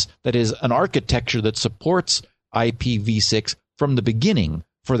addresses, that is an architecture that supports IPv6 from the beginning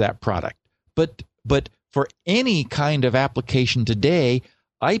for that product. But for any kind of application today,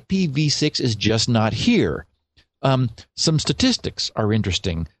 IPv6 is just not here. Some statistics are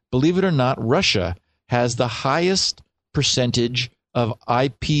interesting. Believe it or not, Russia has the highest percentage of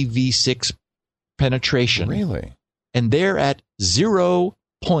IPv6 penetration. Really? And they're at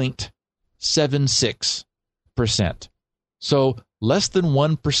 0.76%. So less than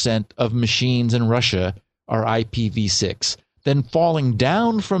 1% of machines in Russia are IPv6. Then falling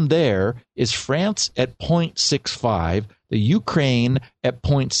down from there is France at 0.65, the Ukraine at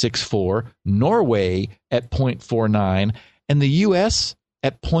 0.64, Norway at 0.49, and the U.S.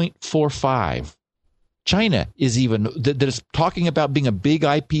 at 0.45. China is even, that is talking about being a big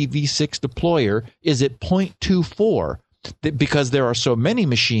IPv6 deployer, is at 0.24. Because there are so many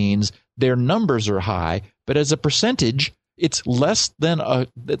machines, their numbers are high, but as a percentage, it's less than a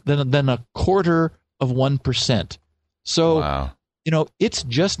quarter of 1%. So, wow. It's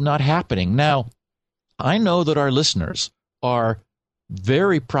just not happening. Now, I know that our listeners are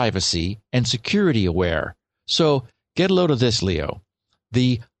very privacy and security aware. So get a load of this, Leo.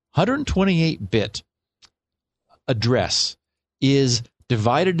 The 128-bit address is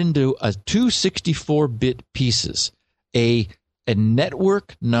divided into two 64-bit pieces, a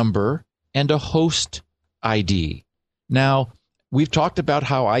network number and a host ID. Now, we've talked about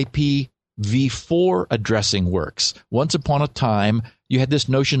how IPv4 addressing works. Once upon a time, you had this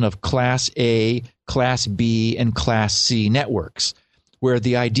notion of Class A, Class B, and Class C networks, where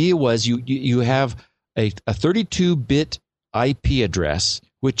the idea was you have a 32-bit IP address,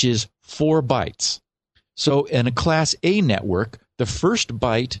 which is 4 bytes. So in a Class A network, the first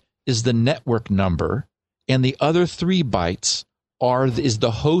byte is the network number, and the other 3 bytes is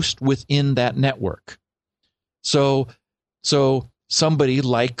the host within that network. So somebody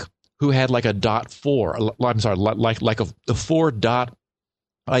who had like a .4, I'm sorry, like the 4 dot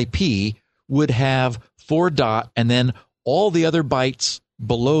IP would have 4 dot, and then all the other bytes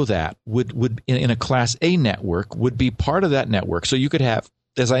below that would in a Class A network would be part of that network. So you could have,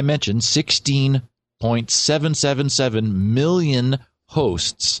 as I mentioned, 16.777 million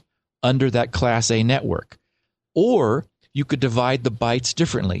hosts under that Class A network. Or you could divide the bytes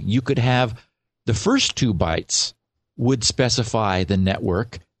differently. You could have the first 2 bytes would specify the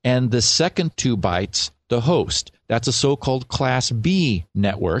network, and the second 2 bytes the host. That's a so-called Class B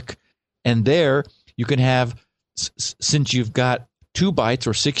network. And there you can have, since you've got 2 bytes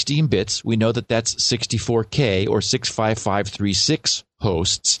or 16 bits, we know that that's 64K or 65536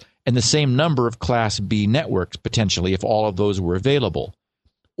 hosts, and the same number of Class B networks potentially if all of those were available.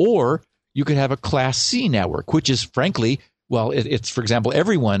 Or you could have a Class C network, which is frankly, well, it's, for example,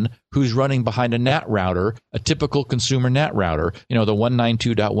 everyone who's running behind a NAT router, a typical consumer NAT router, the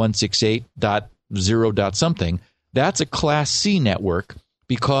 192.168.0. something, that's a Class C network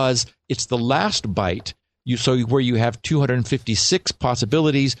because it's the last byte. So where you have 256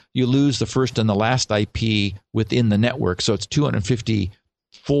 possibilities, you lose the first and the last IP within the network. So it's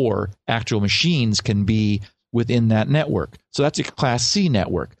 254 actual machines can be within that network. So that's a Class C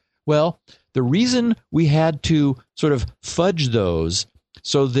network. Well, the reason we had to sort of fudge those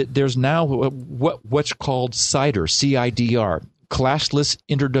so that there's now what's called CIDR, CIDR, classless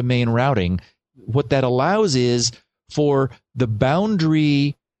interdomain routing, what that allows is for the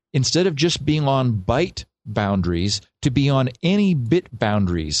boundary, instead of just being on byte boundaries, to be on any bit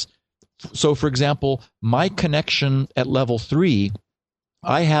boundaries. So, for example, my connection at level 3,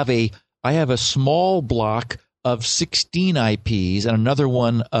 I have a small block of 16 IPs and another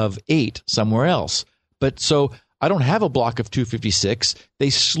one of 8 somewhere else. But so I don't have a block of 256. They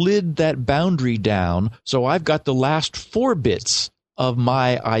slid that boundary down, so I've got the last 4 bits of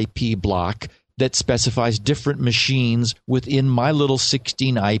my IP block that specifies different machines within my little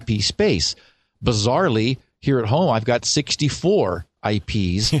 16 IP space. Bizarrely, here at home, I've got 64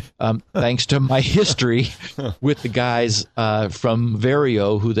 IPs, thanks to my history with the guys from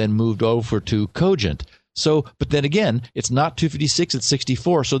Vario who then moved over to Cogent. So, but then again, it's not 256, it's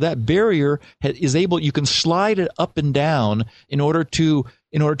 64. So that barrier is you can slide it up and down in order to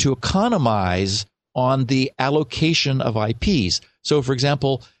economize on the allocation of IPs. So, for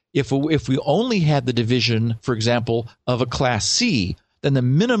example, if we only had the division, for example, of a Class C, then the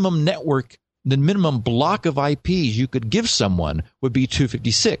minimum block of IPs you could give someone would be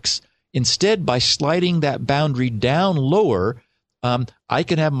 256. Instead, by sliding that boundary down lower, I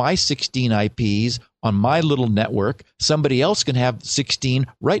can have my 16 IPs on my little network. Somebody else can have 16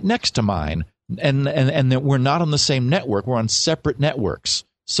 right next to mine, and that we're not on the same network. We're on separate networks.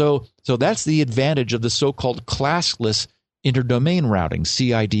 So that's the advantage of the so-called classless interdomain routing,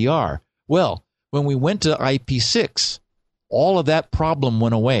 CIDR. Well, when we went to IP6, all of that problem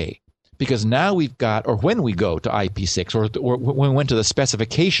went away, because now we've got, or when we go to IP6, or when we went to the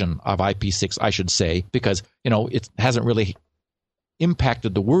specification of IP6, I should say, because it hasn't really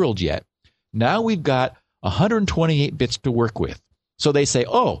impacted the world yet. Now we've got 128 bits to work with. So they say,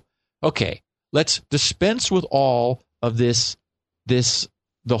 oh, okay, let's dispense with all of the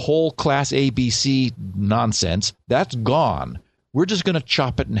whole Class ABC nonsense. That's gone. We're just going to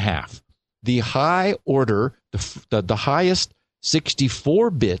chop it in half. The high order, the highest 64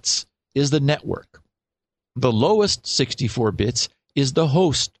 bits is the network. The lowest 64 bits is the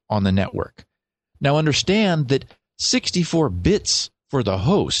host on the network. Now understand that 64 bits for the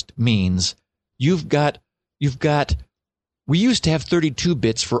host means we used to have 32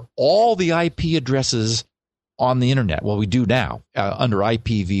 bits for all the IP addresses on the internet. Well, we do now under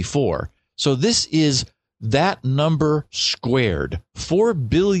IPv4. So this is that number squared, 4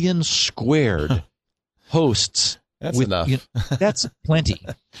 billion squared hosts. That's enough. That's plenty.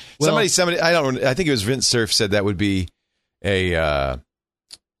 Well, somebody, I think it was Vince Cerf said that would be an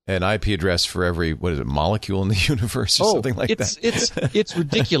IP address for every, what is it, molecule in the universe or something like that. It's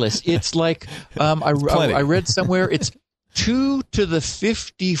ridiculous. It's like I read somewhere it's 2 to the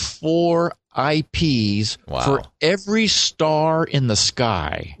 54 IPs for every star in the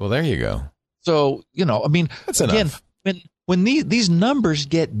sky. Well, there you go. So, I mean, that's again, enough. when these numbers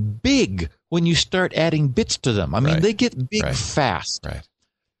get big, when you start adding bits to them, I mean, they get big fast. Right.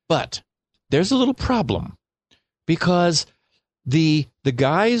 But there's a little problem because the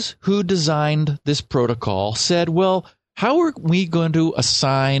guys who designed this protocol said, well, how are we going to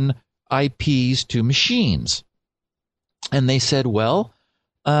assign IPs to machines? And they said, well,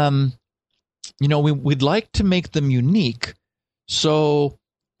 we'd like to make them unique, so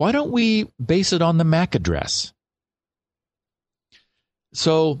why don't we base it on the MAC address?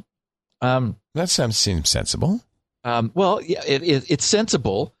 So that seems sensible. Well, yeah, it's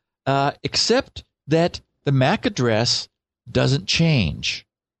sensible, except that the MAC address doesn't change.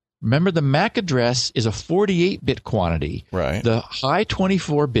 Remember, the MAC address is a 48-bit quantity. Right. The high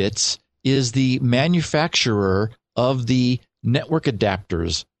 24 bits is the manufacturer of the network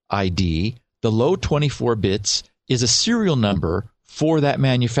adapter's ID. The low 24 bits is a serial number for that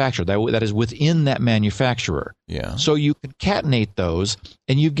manufacturer. That is within that manufacturer. Yeah. So you concatenate those,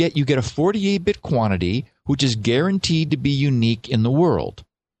 and you get a 48-bit quantity, which is guaranteed to be unique in the world.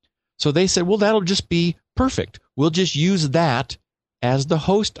 So they said, well, that'll just be perfect. We'll just use that as the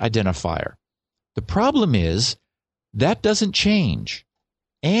host identifier. The problem is that doesn't change.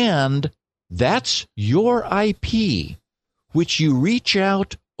 And that's your IP, which you reach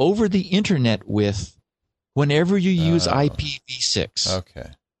out over the internet with whenever you use IPv6. Okay.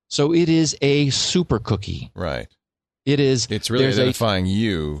 So it is a super cookie. Right. It's really identifying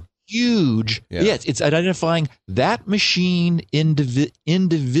you. Huge. Yeah. Yes, it's identifying that machine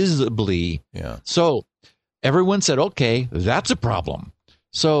indivisibly. Yeah. So everyone said, okay, that's a problem.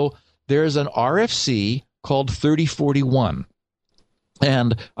 So there's an RFC called 3041.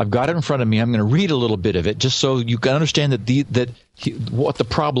 And I've got it in front of me. I'm going to read a little bit of it just so you can understand what the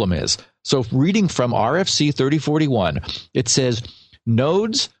problem is. So reading from RFC 3041, it says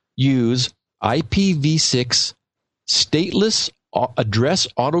nodes use IPv6 stateless address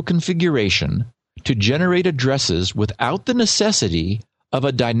auto-configuration to generate addresses without the necessity of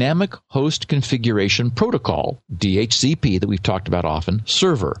a dynamic host configuration protocol, DHCP, that we've talked about often,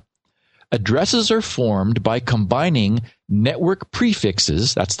 server. Addresses are formed by combining network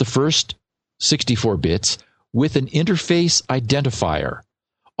prefixes, that's the first 64 bits, with an interface identifier.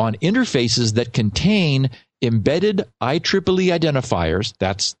 On interfaces that contain embedded IEEE identifiers,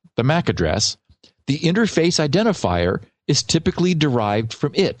 that's the MAC address, the interface identifier is typically derived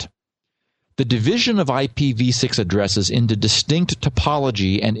from it. The division of IPv6 addresses into distinct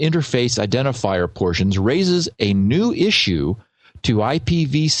topology and interface identifier portions raises a new issue to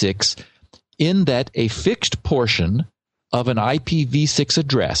IPv6 in that a fixed portion of an IPv6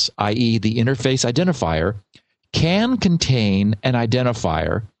 address, i.e. the interface identifier, can contain an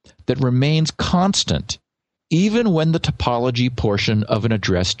identifier that remains constant even when the topology portion of an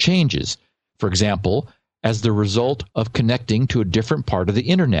address changes, for example, as the result of connecting to a different part of the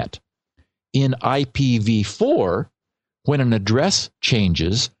internet. In IPv4, when an address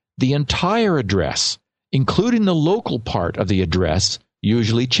changes, the entire address, including the local part of the address,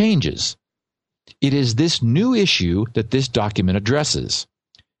 usually changes. It is this new issue that this document addresses.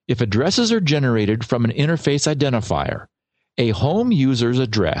 If addresses are generated from an interface identifier, a home user's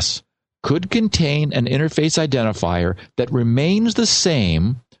address could contain an interface identifier that remains the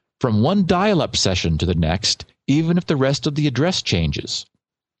same from one dial-up session to the next, even if the rest of the address changes.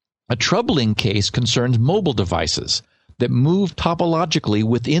 A troubling case concerns mobile devices that move topologically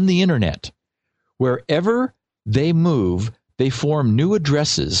within the internet. Wherever they move, they form new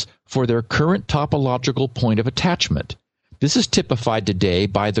addresses for their current topological point of attachment. This is typified today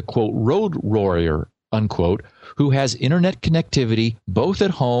by the, quote, road warrior, unquote, who has internet connectivity both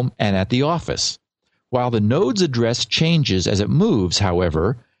at home and at the office. While the node's address changes as it moves,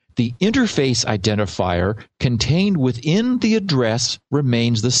 however, the interface identifier contained within the address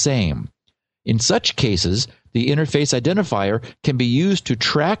remains the same. In such cases, the interface identifier can be used to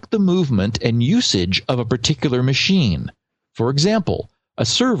track the movement and usage of a particular machine. For example, a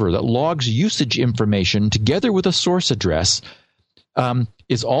server that logs usage information together with a source address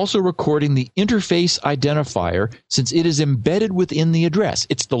is also recording the interface identifier since it is embedded within the address.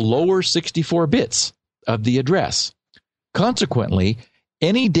 It's the lower 64 bits of the address. Consequently,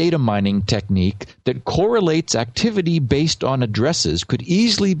 any data mining technique that correlates activity based on addresses could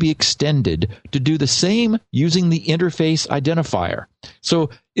easily be extended to do the same using the interface identifier. So,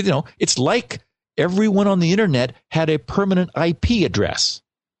 it's like everyone on the internet had a permanent IP address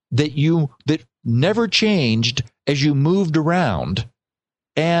that never changed as you moved around,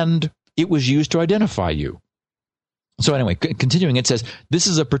 and it was used to identify you. So anyway, continuing, it says, this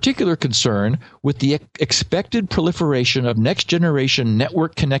is a particular concern with the expected proliferation of next-generation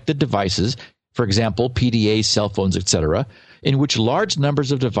network-connected devices, for example, PDAs, cell phones, etc., in which large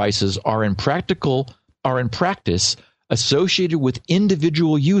numbers of devices are in practice associated with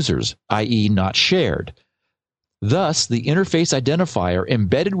individual users, i.e. not shared. Thus, the interface identifier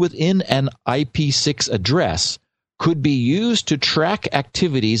embedded within an IPv6 address could be used to track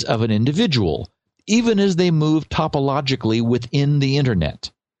activities of an individual, even as they move topologically within the internet.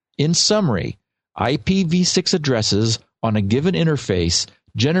 In summary, IPv6 addresses on a given interface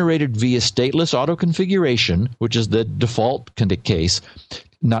generated via stateless auto-configuration, which is the default case,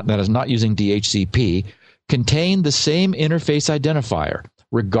 that is not using DHCP, contain the same interface identifier,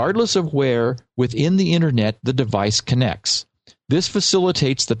 regardless of where within the internet the device connects. This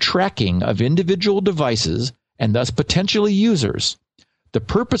facilitates the tracking of individual devices and thus potentially users. The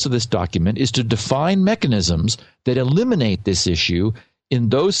purpose of this document is to define mechanisms that eliminate this issue in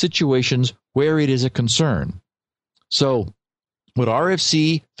those situations where it is a concern. So what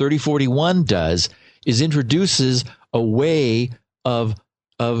RFC 3041 does is introduces a way of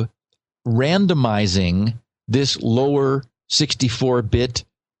randomizing this lower 64-bit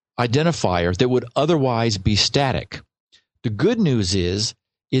identifier that would otherwise be static. The good news is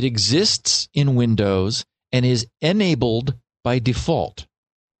it exists in Windows and is enabled by default,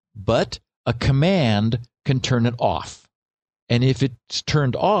 but a command can turn it off. And if it's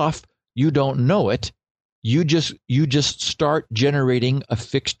turned off, you don't know it. You just start generating a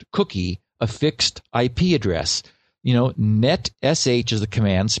fixed cookie, a fixed IP address. netsh is the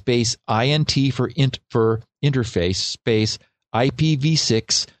command, space int for interface, space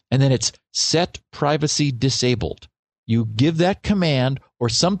IPv6, and then it's set privacy disabled. You give that command, or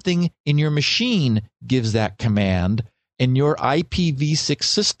something in your machine gives that command, and your IPv6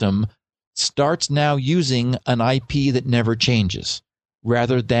 system starts now using an IP that never changes,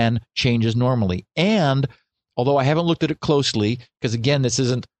 rather than changes normally. And although I haven't looked at it closely, because again, this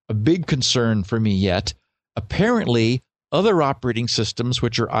isn't a big concern for me yet, apparently other operating systems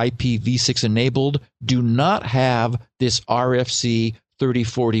which are IPv6 enabled do not have this RFC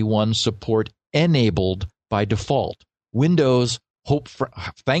 3041 support enabled by default. Windows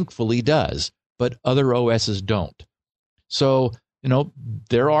thankfully does, but other OSs don't. So,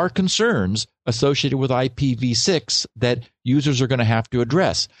 there are concerns associated with IPv6 that users are going to have to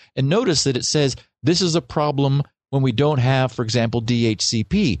address. And notice that it says this is a problem when we don't have, for example,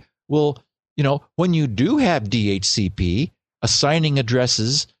 DHCP. Well, when you do have DHCP, assigning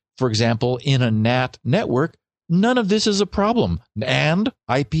addresses, for example, in a NAT network, none of this is a problem. And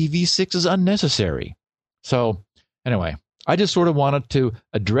IPv6 is unnecessary. So, anyway, I just sort of wanted to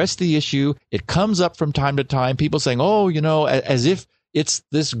address the issue. It comes up from time to time, people saying, as if it's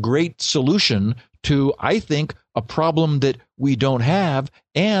this great solution to, I think, a problem that we don't have.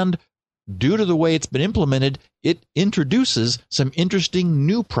 And due to the way it's been implemented, it introduces some interesting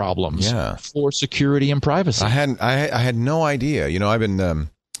new problems for security and privacy. I had no idea. I've been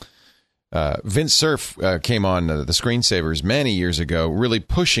Vince Cerf came on the Screensavers many years ago, really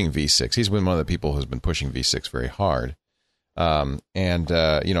pushing V6. He's been one of the people who's been pushing V6 very hard. At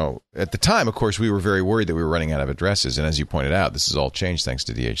the time, of course, we were very worried that we were running out of addresses. And as you pointed out, this has all changed thanks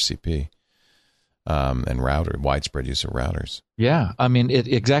to DHCP and widespread use of routers. Yeah, I mean,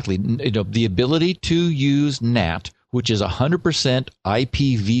 exactly. The ability to use NAT, which is 100%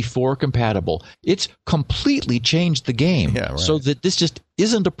 IPv4 compatible, it's completely changed the game. Yeah, right. So that this just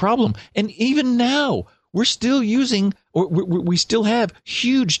isn't a problem. And even now, we're still using, or we still have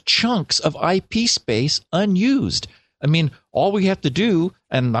huge chunks of IP space unused. I mean, all we have to do,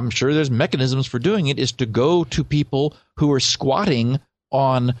 and I'm sure there's mechanisms for doing it, is to go to people who are squatting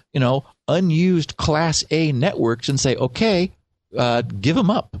on, unused Class A networks and say, okay, give them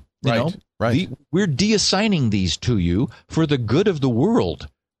up. Right. We're deassigning these to you for the good of the world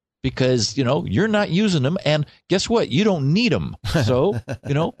because, you're not using them. And guess what? You don't need them. So,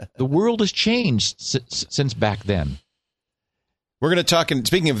 the world has changed since back then. We're going to talk, and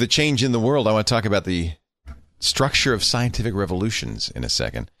speaking of the change in the world, I want to talk about the structure of scientific revolutions in a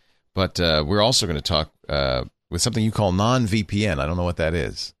second. But we're also going to talk with something you call non-VPN. I don't know what that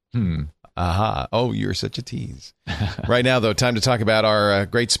is. Aha. Oh, you're such a tease. Right now, though, time to talk about our other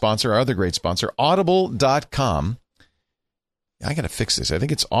great sponsor, Audible.com. I got to fix this. I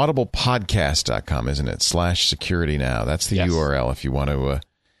think it's audiblepodcast.com, isn't it? /security now. That's the URL if you want to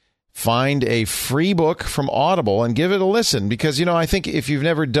find a free book from Audible and give it a listen. Because, I think if you've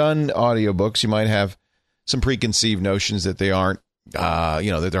never done audiobooks, you might have some preconceived notions that they aren't,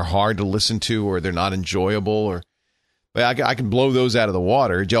 that they're hard to listen to or they're not enjoyable. But I can blow those out of the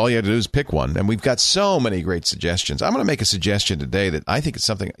water. All you have to do is pick one. And we've got so many great suggestions. I'm going to make a suggestion today that I think it's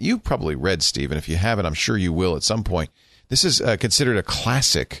something you probably read, Steve. And if you haven't, I'm sure you will at some point. This is considered a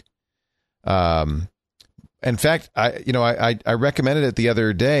classic. In fact, I recommended it the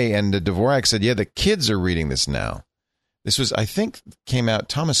other day, and Dvorak said, yeah, the kids are reading this now. This was, I think, came out,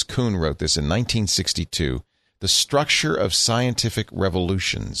 Thomas Kuhn wrote this in 1962, The Structure of Scientific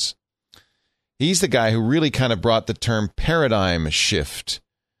Revolutions. He's the guy who really kind of brought the term paradigm shift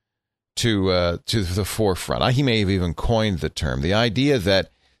to the forefront. He may have even coined the term. The idea that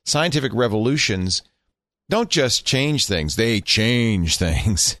scientific revolutions don't just change things, they change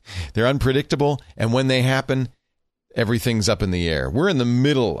things. They're unpredictable, and when they happen, everything's up in the air. We're in the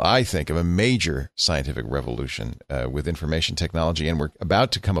middle, I think, of a major scientific revolution with information technology, and we're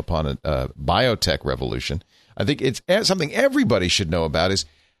about to come upon a biotech revolution. I think it's something everybody should know about is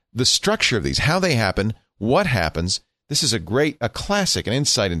the structure of these, how they happen, what happens. This is a classic, an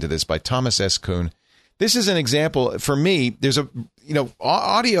insight into this by Thomas S. Kuhn. This is an example for me. There's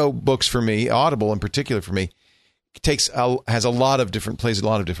audio books for me, Audible in particular for me, plays a lot of different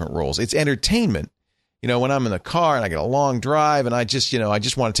roles. It's entertainment. When I'm in the car and I get a long drive and I just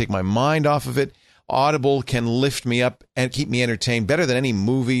want to take my mind off of it, Audible can lift me up and keep me entertained better than any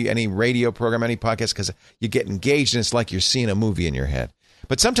movie, any radio program, any podcast, because you get engaged and it's like you're seeing a movie in your head.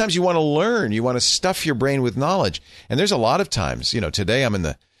 But sometimes you want to learn, you want to stuff your brain with knowledge. And there's a lot of times, today I'm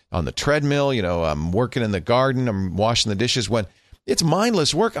on the treadmill, I'm working in the garden, I'm washing the dishes. When it's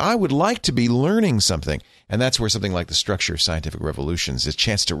mindless work, I would like to be learning something. And that's where something like The Structure of Scientific Revolutions is a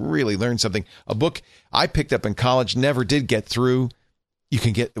chance to really learn something. A book I picked up in college, never did get through. You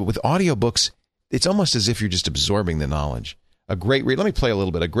can get, with audiobooks, it's almost as if you're just absorbing the knowledge. A great reader, let me play a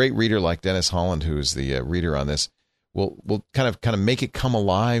little bit. A great reader like Dennis Holland, who is the reader on this, will kind of make it come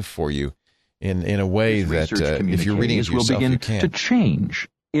alive for you in a way that if you're reading it yourself, will begin you can. To change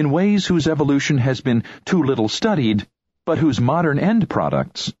in ways whose evolution has been too little studied, but whose modern end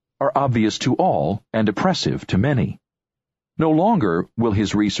products are obvious to all and oppressive to many. No longer will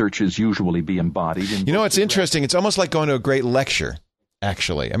his researches usually be embodied in... it's interesting. It's almost like going to a great lecture,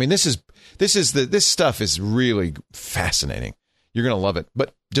 actually. I mean, this stuff is really fascinating. You're going to love it.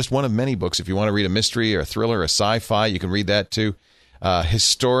 But just one of many books. If you want to read a mystery or a thriller or a sci-fi, you can read that too.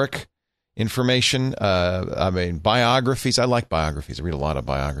 Historic information. Biographies. I like biographies. I read a lot of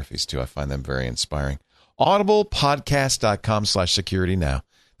biographies too. I find them very inspiring. audiblepodcast.com/security now.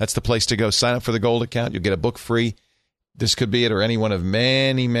 That's the place to go. Sign up for the gold account. You'll get a book free. This could be it, or any one of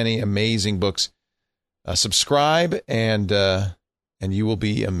many, many amazing books. Subscribe and you will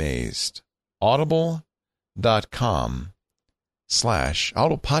be amazed.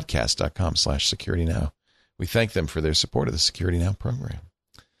 audiblepodcast.com/security now. We thank them for their support of the Security Now program.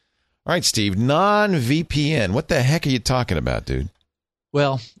 All right, Steve, non-VPN. What the heck are you talking about, dude?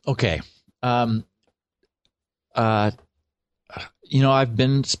 Well, okay. I've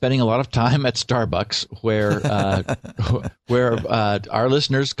been spending a lot of time at Starbucks where our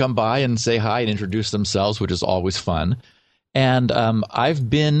listeners come by and say hi and introduce themselves, which is always fun. And I've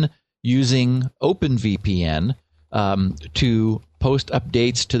been using OpenVPN to post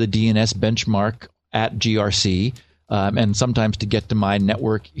updates to the DNS benchmark at GRC, and sometimes to get to my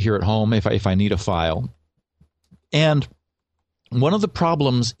network here at home if I need a file. And one of the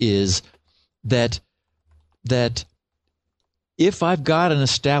problems is that if I've got an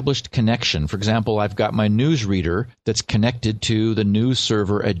established connection, for example, I've got my news reader that's connected to the news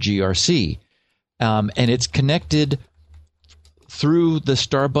server at GRC, and it's connected through the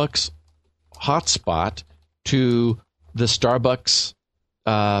Starbucks hotspot to the Starbucks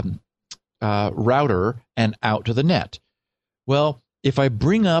router and out to the net. Well, if I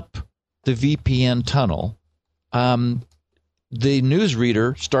bring up the VPN tunnel, the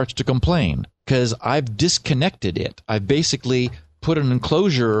newsreader starts to complain because I've disconnected it. I've basically put an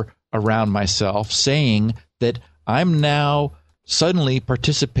enclosure around myself saying that I'm now suddenly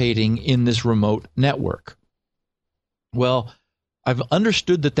participating in this remote network. Well, I've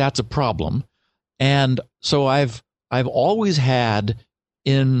understood that that's a problem, and so I've always had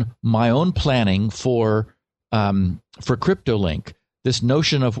in my own planning for CryptoLink this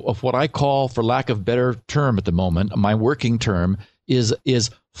notion of what I call, for lack of better term at the moment, my working term is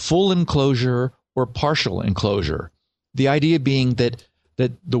full enclosure or partial enclosure. The idea being that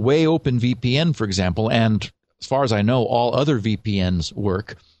the way OpenVPN, for example, and as far as I know, all other VPNs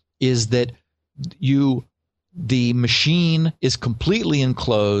work, is that you the machine is completely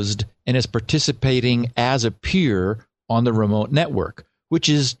enclosed and is participating as a peer on the remote network, which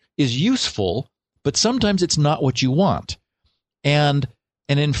is useful, but sometimes it's not what you want. And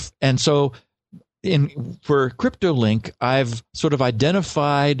so for CryptoLink, I've sort of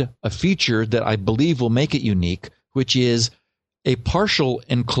identified a feature that I believe will make it unique, which is a partial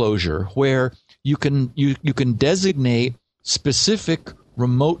enclosure where you can designate specific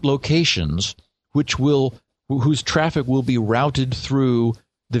remote locations whose traffic will be routed through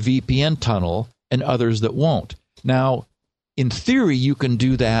the VPN tunnel and others that won't. Now, in theory, you can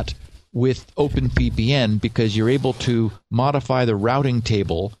do that with OpenVPN because you're able to modify the routing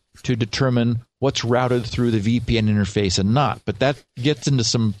table to determine what's routed through the VPN interface and not. But that gets into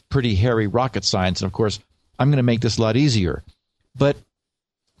some pretty hairy rocket science. And of course, I'm going to make this a lot easier. But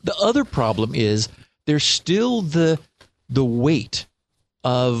the other problem is there's still the weight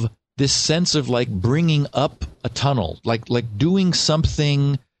of this sense of like bringing up a tunnel, like doing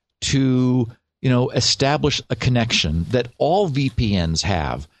something to, establish a connection that all VPNs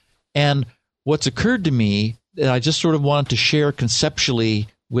have. And what's occurred to me that I just sort of wanted to share conceptually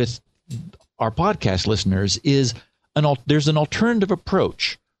with our podcast listeners is there's an alternative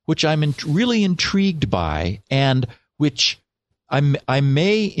approach, which I'm really intrigued by and which I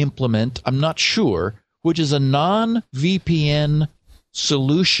may implement, I'm not sure, which is a non-VPN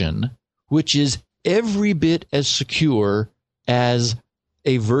solution, which is every bit as secure as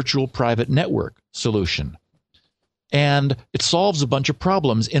a virtual private network solution. And it solves a bunch of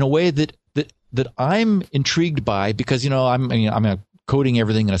problems in a way that I'm intrigued by because, I'm coding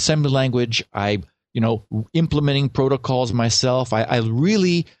everything in assembly language. Implementing protocols myself.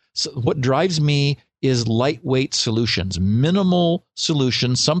 What drives me is lightweight solutions, minimal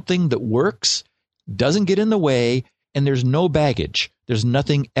solutions, something that works, doesn't get in the way, and there's no baggage. There's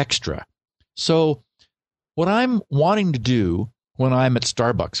nothing extra. So what I'm wanting to do when I'm at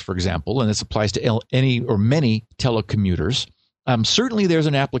Starbucks, for example, and this applies to any or many telecommuters, certainly there's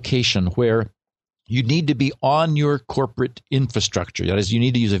an application where you need to be on your corporate infrastructure. That is, you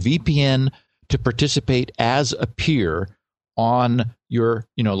need to use a VPN to participate as a peer on your,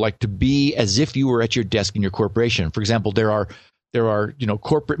 like to be as if you were at your desk in your corporation. For example, there are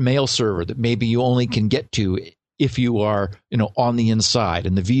corporate mail server that maybe you only can get to if you are, on the inside,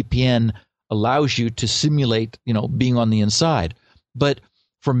 and the VPN allows you to simulate, being on the inside. But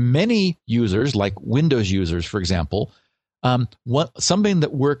for many users, like Windows users, for example, something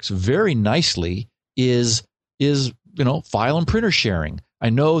that works very nicely is file and printer sharing. I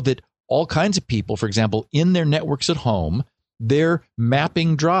know that all kinds of people, for example, in their networks at home, they're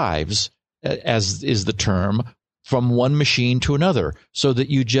mapping drives, as is the term, from one machine to another, so that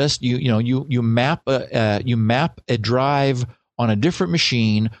you just you map a drive on a different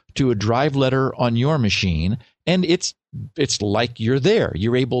machine to a drive letter on your machine, and it's like you're there.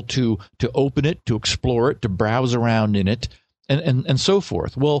 You're able to open it, to explore it, to browse around in it, and so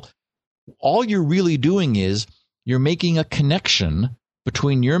forth. Well, all you're really doing is you're making a connection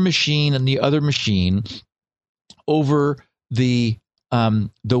between your machine and the other machine over the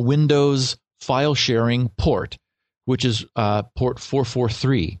Windows file sharing port, which is port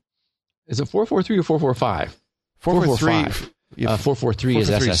 443. Is it 443 or 445? 445. 443 is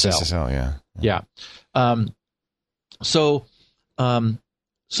SSL. Yeah. So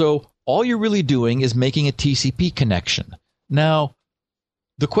all you're really doing is making a TCP connection. Now,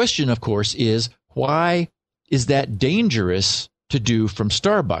 the question, of course, is why is that dangerous to do from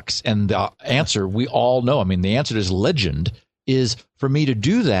Starbucks? And the answer we all know, the answer is legend, is for me to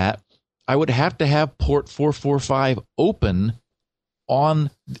do that, I would have to have port 445 open on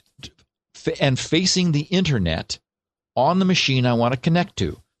and facing the internet on the machine I want to connect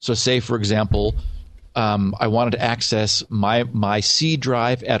to. So say, for example, I wanted to access my C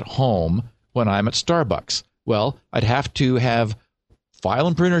drive at home when I'm at Starbucks. Well, I'd have to have file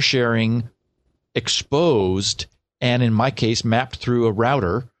and printer sharing exposed and, in my case, mapped through a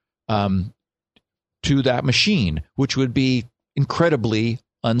router to that machine, which would be incredibly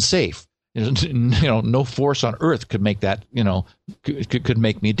unsafe. No force on earth could make that, could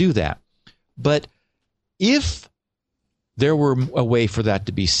make me do that. But if there were a way for that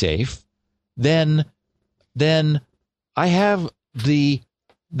to be safe, then I have the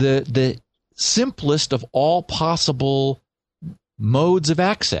simplest of all possible modes of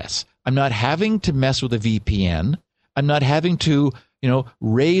access. I'm not having to mess with a VPN. I'm not having to,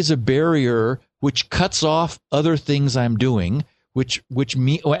 raise a barrier which cuts off other things I'm doing,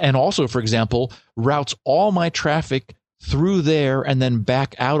 and also, for example, routes all my traffic through there and then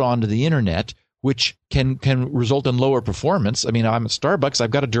back out onto the internet, which can result in lower performance. I'm at Starbucks.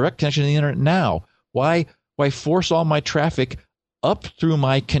 I've got a direct connection to the internet now. Why why force all my traffic up through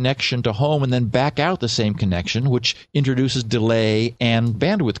my connection to home and then back out the same connection, which introduces delay and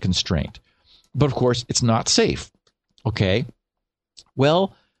bandwidth constraint. But of course, it's not safe. Okay?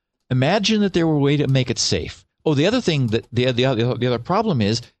 Well, imagine that there were a way to make it safe. Oh, the other thing that the other problem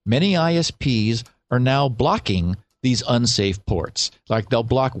is many ISPs are now blocking these unsafe ports. Like they'll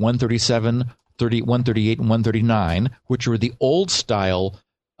block 137, 138, and 139, which were the old style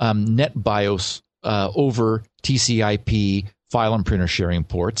NetBIOS over TCP file and printer sharing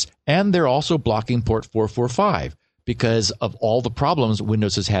ports, and they're also blocking port 445 because of all the problems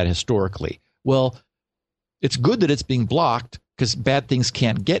Windows has had historically. Well, it's good that it's being blocked because bad things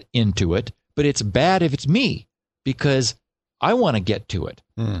can't get into it, but it's bad if it's me because I want to get to it.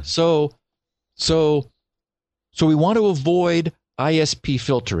 So we want to avoid ISP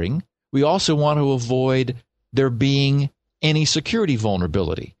filtering. We also want to avoid there being any security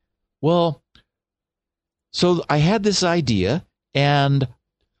vulnerability. Well, so I had this idea, and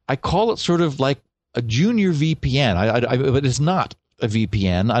I call it sort of like a junior VPN. But it's not a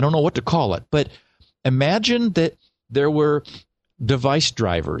VPN. I don't know what to call it. But imagine that there were device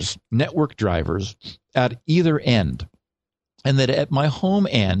drivers, network drivers at either end, and that at my home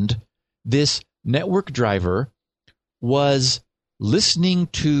end, this network driver was listening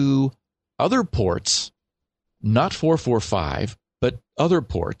to other ports, not 445, but other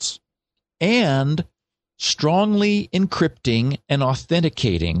ports, and strongly encrypting and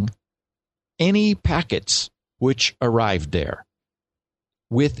authenticating any packets which arrived there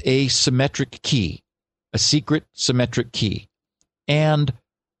with a symmetric key, a secret symmetric key. And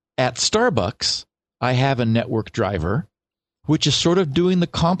at Starbucks, I have a network driver which is sort of doing the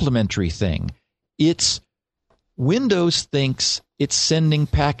complementary thing. It's Windows thinks it's sending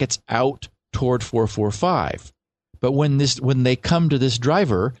packets out toward 445. But when they come to this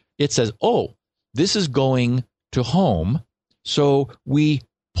driver, it says, oh, this is going to home. So we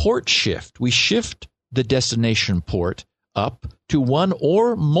port shift. We shift the destination port up to one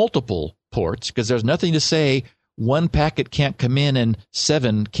or multiple ports, because there's nothing to say one packet can't come in and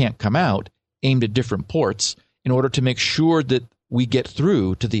 7 can't come out, aimed at different ports, in order to make sure that we get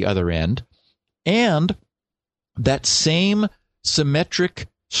through to the other end. And that same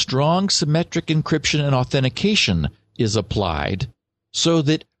strong symmetric encryption and authentication is applied so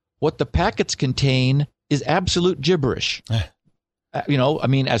that what the packets contain is absolute gibberish.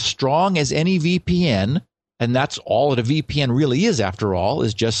 As strong as any VPN, and that's all that a VPN really is, after all,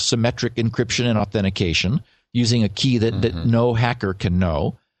 is just symmetric encryption and authentication using a key that no hacker can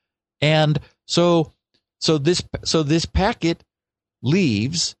know. And so this packet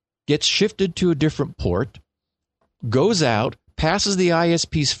leaves, gets shifted to a different port, goes out, passes the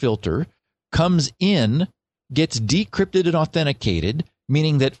ISP's filter, comes in, gets decrypted and authenticated,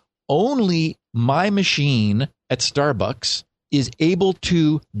 meaning that only my machine at Starbucks is able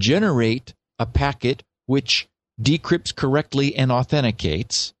to generate a packet which decrypts correctly and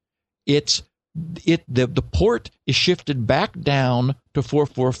authenticates. The port is shifted back down to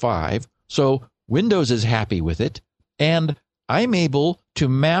 445, so Windows is happy with it, and I'm able to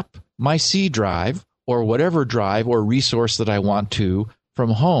map my C drive or whatever drive or resource that I want to from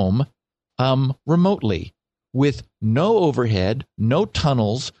home remotely, with no overhead, no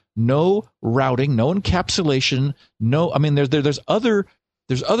tunnels, no routing, no encapsulation, there's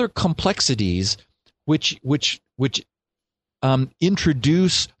other complexities which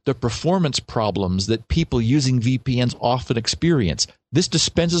introduce the performance problems that people using VPNs often experience. This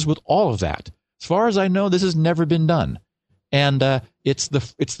dispenses with all of that. As far as I know, this has never been done, and it's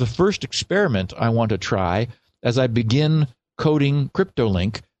the first experiment I want to try as I begin coding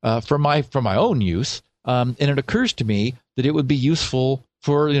CryptoLink for my own use. And it occurs to me that it would be useful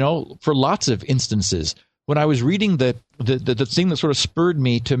for lots of instances. When I was reading the thing that sort of spurred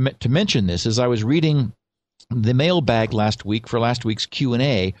me to mention this is I was reading the mailbag last week for last week's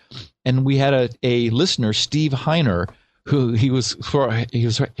Q&A, and we had a listener, Steve Heiner, who he was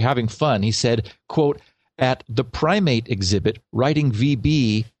having fun. He said, quote, "At the primate exhibit, writing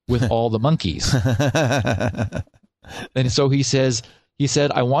VB with all the monkeys." And so he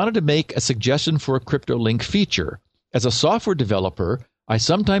said, "I wanted to make a suggestion for a CryptoLink feature. As a software developer, I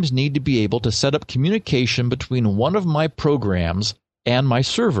sometimes need to be able to set up communication between one of my programs and my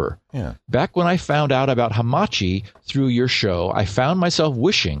server. Yeah. Back when I found out about Hamachi through your show, I found myself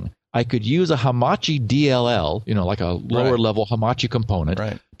wishing I could use a Hamachi DLL, like a lower level Hamachi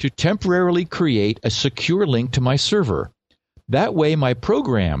component, to temporarily create a secure link to my server. That way my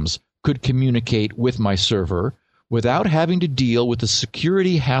programs could communicate with my server without having to deal with the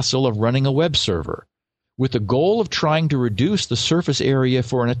security hassle of running a web server. With the goal of trying to reduce the surface area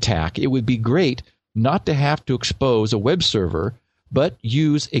for an attack, it would be great not to have to expose a web server, but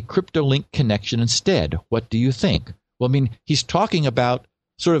use a crypto-link connection instead. What do you think? Well, I mean, he's talking about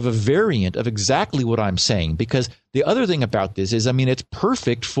sort of a variant of exactly what I'm saying, because the other thing about this is, I mean, it's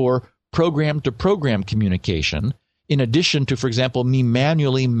perfect for program-to-program communication. In addition to, for example, me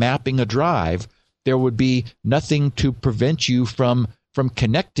manually mapping a drive, there would be nothing to prevent you from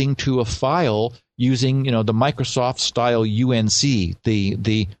connecting to a file using, the Microsoft style UNC,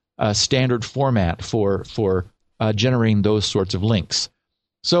 the standard format for generating those sorts of links.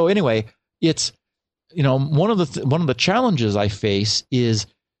 So anyway, it's one of the challenges I face is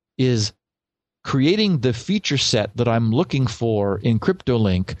creating the feature set that I'm looking for in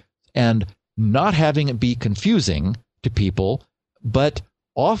CryptoLink and not having it be confusing to people, but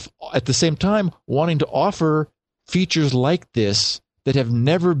at the same time wanting to offer features like this that have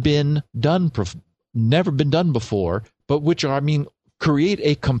never been done before, but which are, create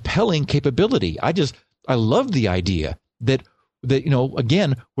a compelling capability. I love the idea that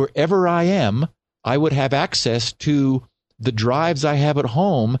again, wherever I am, I would have access to the drives I have at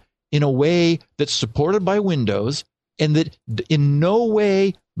home in a way that's supported by Windows and that in no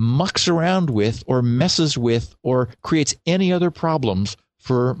way mucks around with or messes with or creates any other problems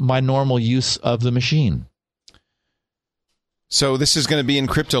for my normal use of the machine. So this is going to be in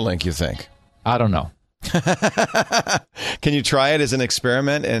CryptoLink, you think? I don't know. Can you try it as an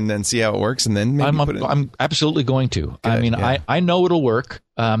experiment and then see how it works, and then maybe put it? I'm absolutely going to. Good, I know it'll work.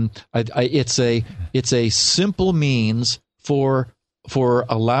 It's a simple means for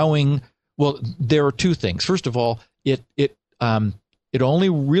allowing. Well, there are two things. First of all, it only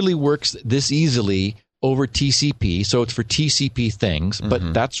really works this easily over TCP, so it's for TCP things.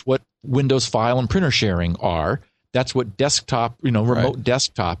 But that's what Windows file and printer sharing are. That's what desktop, remote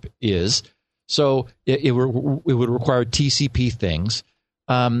desktop is. So it would require TCP things,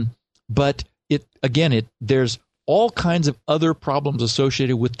 but there's all kinds of other problems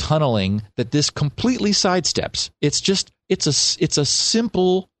associated with tunneling that this completely sidesteps. It's a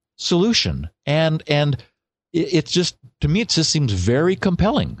simple solution, and it's just, to me, it just seems very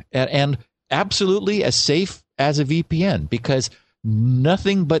compelling and absolutely as safe as a VPN, because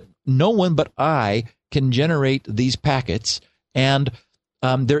no one but I can generate these packets, and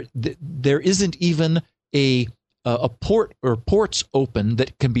there isn't even a port or ports open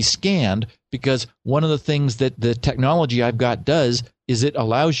that can be scanned, because one of the things that the technology I've got does is it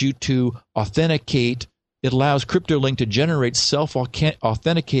allows you to authenticate. It allows CryptoLink to generate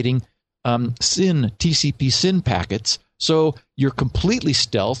self-authenticating TCP SYN packets. So you're completely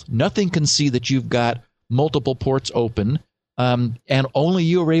stealth. Nothing can see that you've got multiple ports open. And only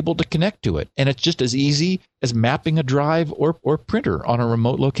you are able to connect to it. And it's just as easy as mapping a drive or printer on a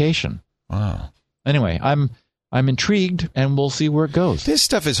remote location. Wow. Anyway, I'm intrigued, and we'll see where it goes. This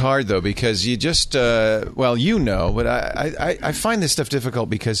stuff is hard, though, because you just, but I find this stuff difficult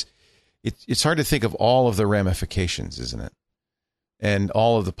because it's hard to think of all of the ramifications, isn't it? And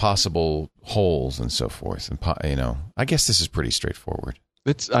all of the possible holes and so forth. And, I guess this is pretty straightforward.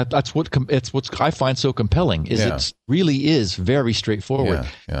 It's what I find so compelling is it really is very straightforward.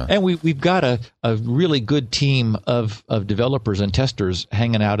 Yeah. And we've got a really good team of developers and testers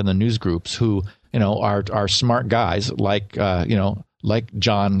hanging out in the news groups who are smart guys like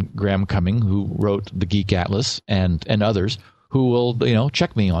John Graham Cumming, who wrote the Geek Atlas, and others who will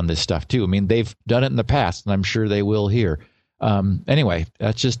check me on this stuff too. I mean, they've done it in the past, and I'm sure they will here. Anyway,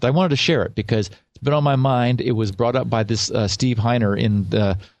 that's just, I wanted to share it because it's been on my mind. It was brought up by this Steve Heiner in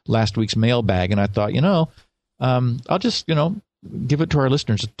the last week's mailbag, and I thought, I'll just give it to our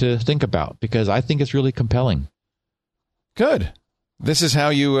listeners to think about, because I think it's really compelling. Good. This is how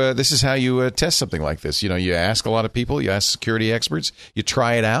you test something like this. You ask a lot of people, you ask security experts, you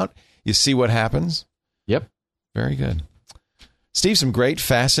try it out, you see what happens. Yep. Very good. Steve, some great,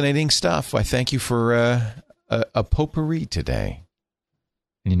 fascinating stuff. I thank you for a potpourri today.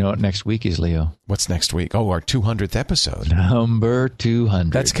 And you know what next week is, Leo? What's next week? Oh, our 200th episode. Number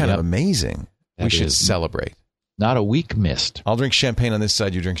 200. That's kind of amazing. We should celebrate. Not a week missed. I'll drink champagne on this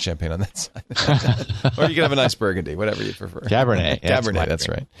side. You drink champagne on that side. Or you can have a nice Burgundy, whatever you prefer. Cabernet. Cabernet, that's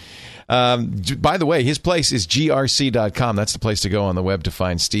right. By the way, his place is grc.com. That's the place to go on the web to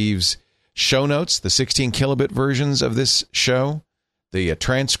find Steve's show notes, the 16 kilobit versions of this show, the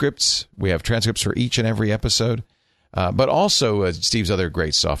transcripts. We have transcripts for each and every episode. But also Steve's other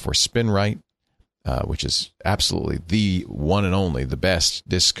great software, SpinRite, which is absolutely the one and only, the best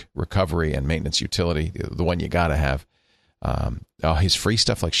disk recovery and maintenance utility, the one you got to have. His free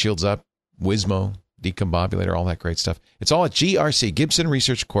stuff like Shields Up, Wizmo, Decombobulator, all that great stuff. It's all at GRC, Gibson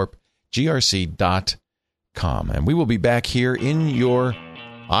Research Corp, grc.com. And we will be back here in your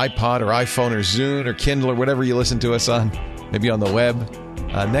iPod or iPhone or Zune or Kindle or whatever you listen to us on, maybe on the web,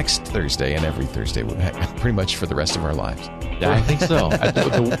 next Thursday and every Thursday, pretty much for the rest of our lives. I think so. At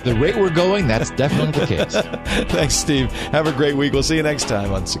the rate we're going, that's definitely the case. Thanks, Steve. Have a great week. We'll see you next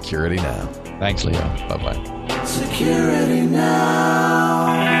time on Security Now. Thanks, Leo. Bye-bye. Security Now.